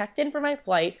where I checked in for my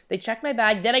flight. They checked my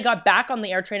bag. Then I got back on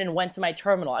the air train and went to my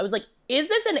terminal. I was like, is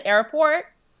this an airport?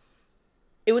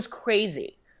 It was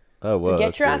crazy. Oh, So well,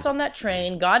 get your ass on that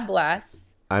train. God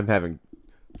bless. I'm having.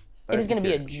 It is going to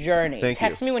be a journey.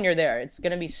 Text me when you're there. It's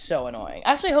going to be so annoying.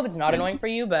 Actually, I hope it's not annoying for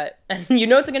you, but you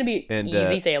know it's going to be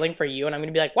easy sailing for you, and I'm going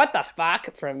to be like, what the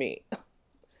fuck from me?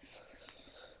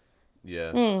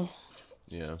 Yeah.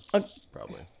 Yeah.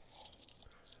 Probably.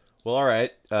 Well, all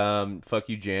right. Fuck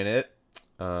you, Janet.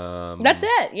 That's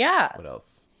it. Yeah. What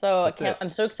else? So I'm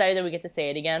so excited that we get to say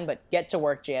it again, but get to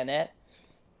work, Janet.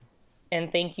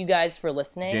 And thank you guys for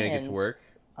listening. Janet, get to work.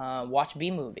 Watch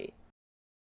B-Movie.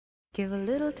 Give a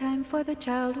little time for the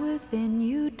child within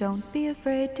you. Don't be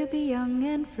afraid to be young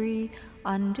and free.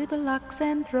 Undo the locks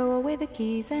and throw away the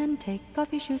keys and take off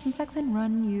your shoes and socks and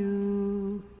run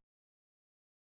you.